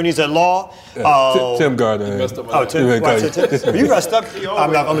on, attorneys at law. Tim Gardner. Tim. You messed up.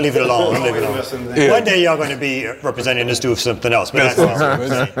 I'm going to leave it alone. One day y'all going to be representing this dude for something else. But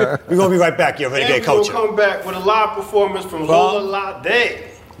that's we're going to be right back here, Renegade Culture. We'll come back with a live performance from Lola Lade.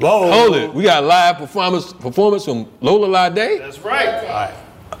 Whoa. Hold it. We got a live performance from Lola Lade? That's right.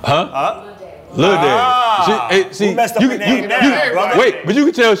 Lil Day. Who messed up her name now, brother? Wait, but you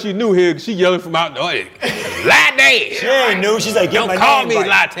can tell she knew here because she yelling from out the audience. Lade. She ain't new. She's like, get my name right. Don't call me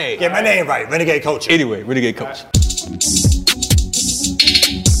Latte. Get my name right. Renegade Culture. Anyway, Renegade Culture.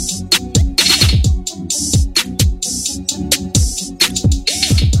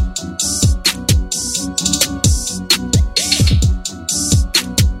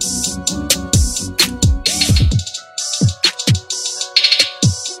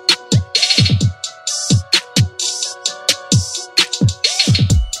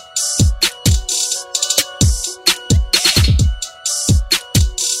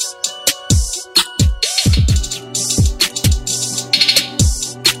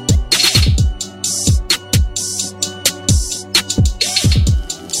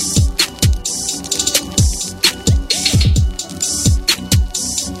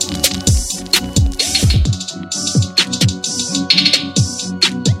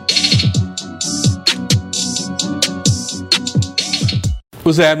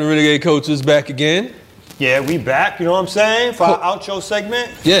 What's happening, Renegade Coaches? Back again. Yeah, we back, you know what I'm saying, for our outro segment.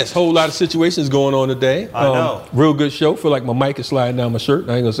 Yes, whole lot of situations going on today. I know. Real good show. Feel like my mic is sliding down my shirt.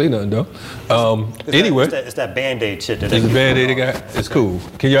 I ain't gonna say nothing though. Anyway. It's that Band-Aid shit. It's a Band-Aid they got. It's cool.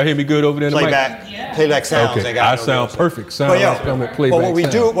 Can y'all hear me good over there in the mic? Playback sounds. Okay, I sound perfect. Sound playback what we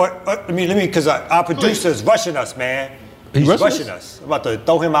do, let me, because our producer's rushing us, man. He's rushing us. I'm about to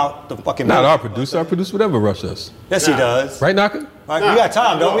throw him out the fucking Not our producer. Our producer would never rush us. Yes, he does. Right, Knocker? We got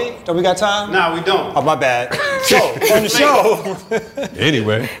time, don't we? Don't we got time? No, we don't. Oh, my bad. So, on the show.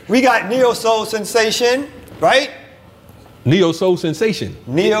 Anyway. We got Neo Soul Sensation, right? Neo Soul Sensation.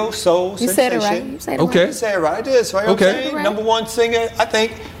 Neo Soul Sensation. You said it right. You said it right. I did. Right. Okay. #1 singer, I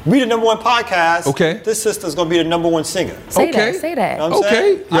think, We the number one podcast. Okay. This sister's gonna be the number one singer. Say that. You know what I'm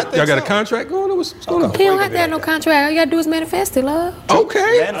saying? Y'all got a contract going on? What's going on? He don't have to have no contract. All you gotta do is manifest it, love.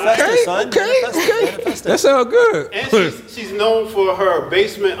 Okay. That sounds good. And she's known for her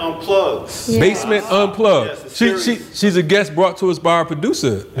Basement Unplugged. Yeah. Basement Unplugged. Yes, she's a guest brought to us by our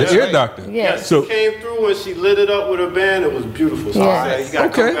producer, the Ear Doctor. Yes. So she came through and she lit it up with her band. It was beautiful. So you gotta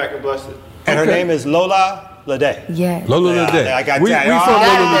come back and bless it. And her name is Lola Lede. Yeah. Lola Lede. I got we that. from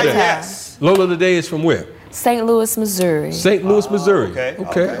Lola Lede. Yes. Lola Lede is from where? St. Louis, Missouri. St. Louis, Missouri.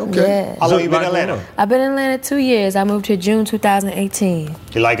 Okay. Yes. How long you been in Atlanta? I've been in Atlanta 2 years. I moved here June 2018.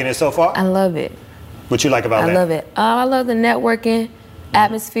 You liking it so far? I love it. What you like about Atlanta? I love it. I love the networking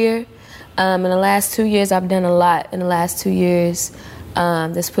atmosphere. In the last 2 years, I've done a lot. In the last 2 years,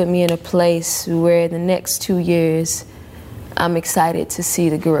 that's put me in a place where the next 2 years, I'm excited to see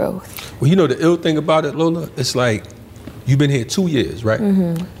the growth. Well, you know the ill thing about it, Lola? It's like you've been here 2 years, right?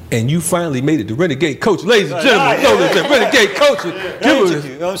 Mm-hmm. And you finally made it to Renegade Culture. Ladies and gentlemen, Lola's at Renegade Culture. Give her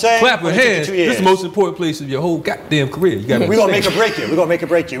you know what I'm saying? clap of hands. This is the most important place of your whole goddamn career. We're going to make a break here. We're going to make a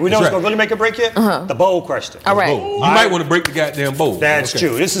break here. We know what's going to really make a break here? The bold question. All right. You might want to break the goddamn bowl. That's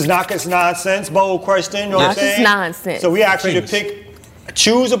true. This is Knockers Nonsense, bold question. You know what I'm saying? Nonsense. So we ask you to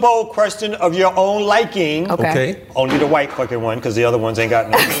choose a bold question of your own liking. Okay. Only the white fucking one, because the other ones ain't got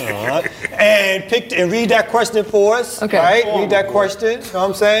nothing on. And read that question for us. Okay. Right? Read that question. You know what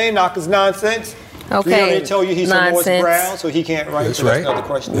I'm saying? Knockers Nonsense. Okay. We already told you he's from Morris Brown, so he can't write. That's right. That's another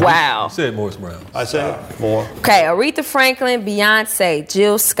question. Wow. You said Morris Brown. I said more. Okay, Aretha Franklin, Beyonce,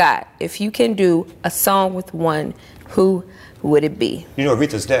 Jill Scott. If you can do a song with one, who would it be? You know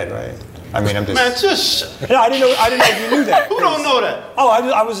Aretha's dead, right? I mean, I'm just. Man, just. No, I didn't know if you knew that. Who don't know that? Oh,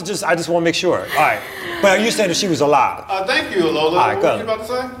 I just want to make sure. All right. But you said that she was alive. Thank you, Lola. All right, what were you about to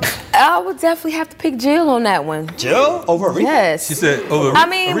say? I would definitely have to pick Jill on that one. Jill? Over Aretha? Yes. She said over Aretha. I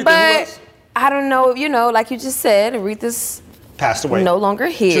mean, but I don't know, like you just said, Aretha's passed away. No longer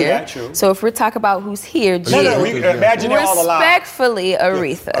here. True. So if we're talking about who's here, Jill. No, imagine they're all alive. Respectfully,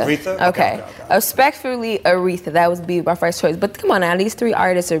 Aretha. Aretha? Okay. Respectfully, Aretha. That would be my first choice. But come on now, these three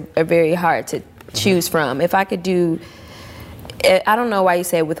artists are very hard to choose from. If I could do, I don't know why you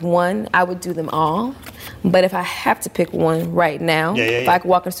say with one, I would do them all. But if I have to pick one right now, if I could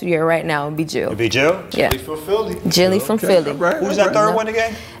walk in the studio right now, it would be Jill. It'd be Jill? Yeah. Jilly from Philly. Jilly from Philly. Who's that third one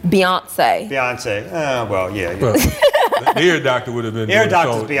again? Beyonce. Well, yeah. The Ear Doctor would have been. Ear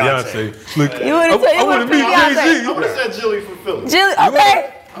Doctor's Beyonce. You would have said I would have been Jay-Z. I would have said Jilly from Philly. Jilly,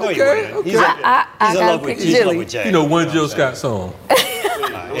 okay. No, you wouldn't. He's in love with Jay. You know one Jill Scott song.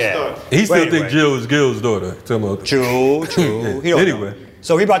 Yeah. He still thinks Jill is Gil's daughter. True. Anyway.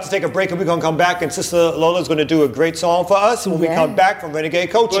 So we're about to take a break and we're going to come back and Sister Lola's going to do a great song for us when we come back from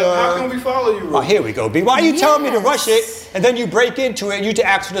Renegade Culture. But how can we follow you, Ro? Here we go, B. Why are you telling me to rush it and then you break into it and you to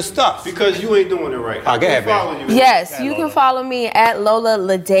ask for the stuff? Because you ain't doing it right. How can we follow you? Yes, you can follow me at Lola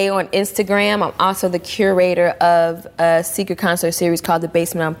Lede on Instagram. I'm also the curator of a secret concert series called The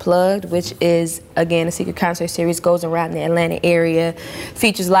Basement Unplugged, which is, again, a secret concert series, goes around the Atlanta area,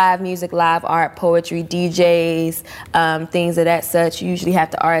 features live music, live art, poetry, DJs, things of that such. You usually have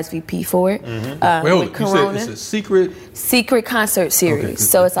to RSVP for it. Wait, you said it's a secret concert series. Okay,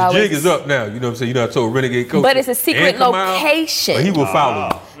 so it's always the jig is up now. You know what I'm saying? You know I told Renegade Culture. But it's a secret location. He will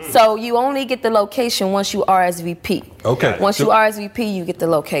follow you. So you only get the location once you RSVP. Okay. Once you RSVP, you get the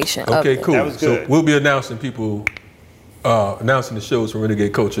location. Okay, cool. That was good. So we'll be announcing announcing the shows from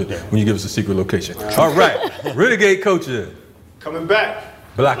Renegade Culture when you give us a secret location. All right. Renegade Culture. Coming back.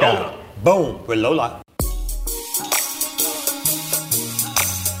 Blackout. Boom. With Lola.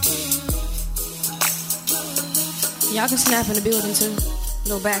 Y'all can snap in the building too.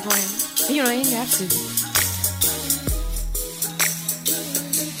 Little background. You ain't have to.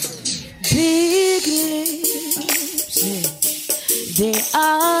 Big lips, they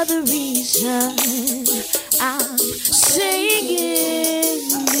are the reason I'm singing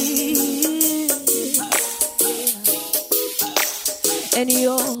this. And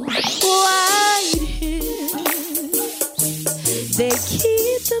your white hips, they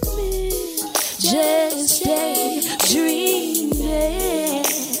keep the men just daydreaming.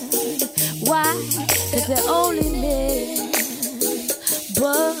 Why? 'Cause they're only men.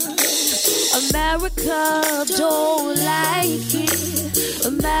 But America don't like it.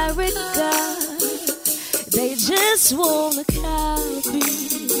 America, they just wanna copy.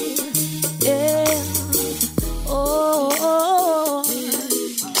 Yeah. Oh.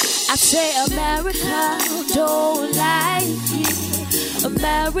 I say America don't like it.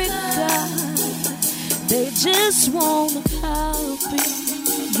 America, they just wanna copy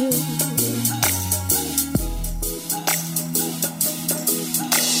you.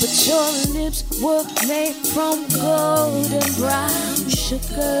 Your lips were made from golden brown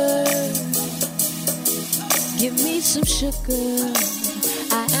sugar. Give me some sugar.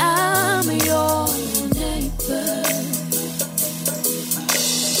 I am your neighbor.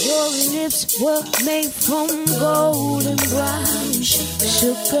 Your lips were made from golden brown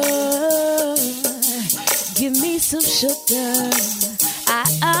sugar. Give me some sugar. I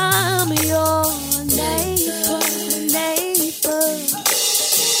am your neighbor, neighbor.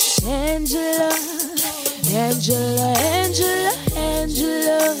 Angela, Angela, Angela,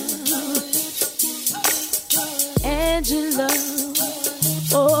 Angela, Angela,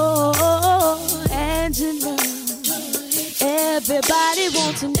 oh, Angela. Everybody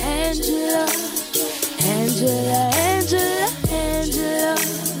wants an Angela, Angela, Angela, Angela,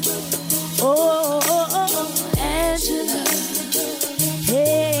 oh, Angela,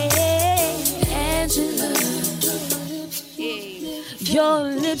 hey, Angela. Your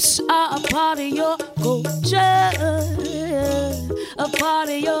lips are a part of your culture, a part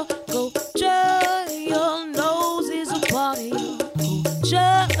of your culture. Your nose is a part of your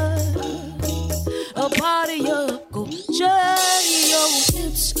culture, a part of your culture. Your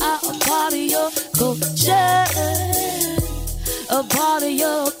lips are a part of your culture, a part of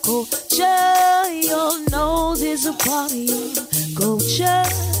your culture. Your nose is a part of your culture,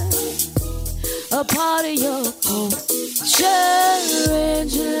 a part of your culture.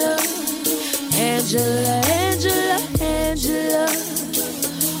 Angela, Angela, Angela, Angela,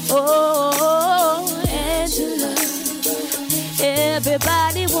 oh, Angela.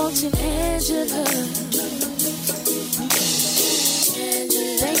 Everybody wants an Angela.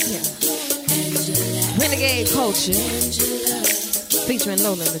 Thank you. Renegade Culture, featuring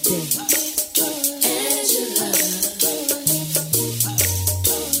Lola Ladé.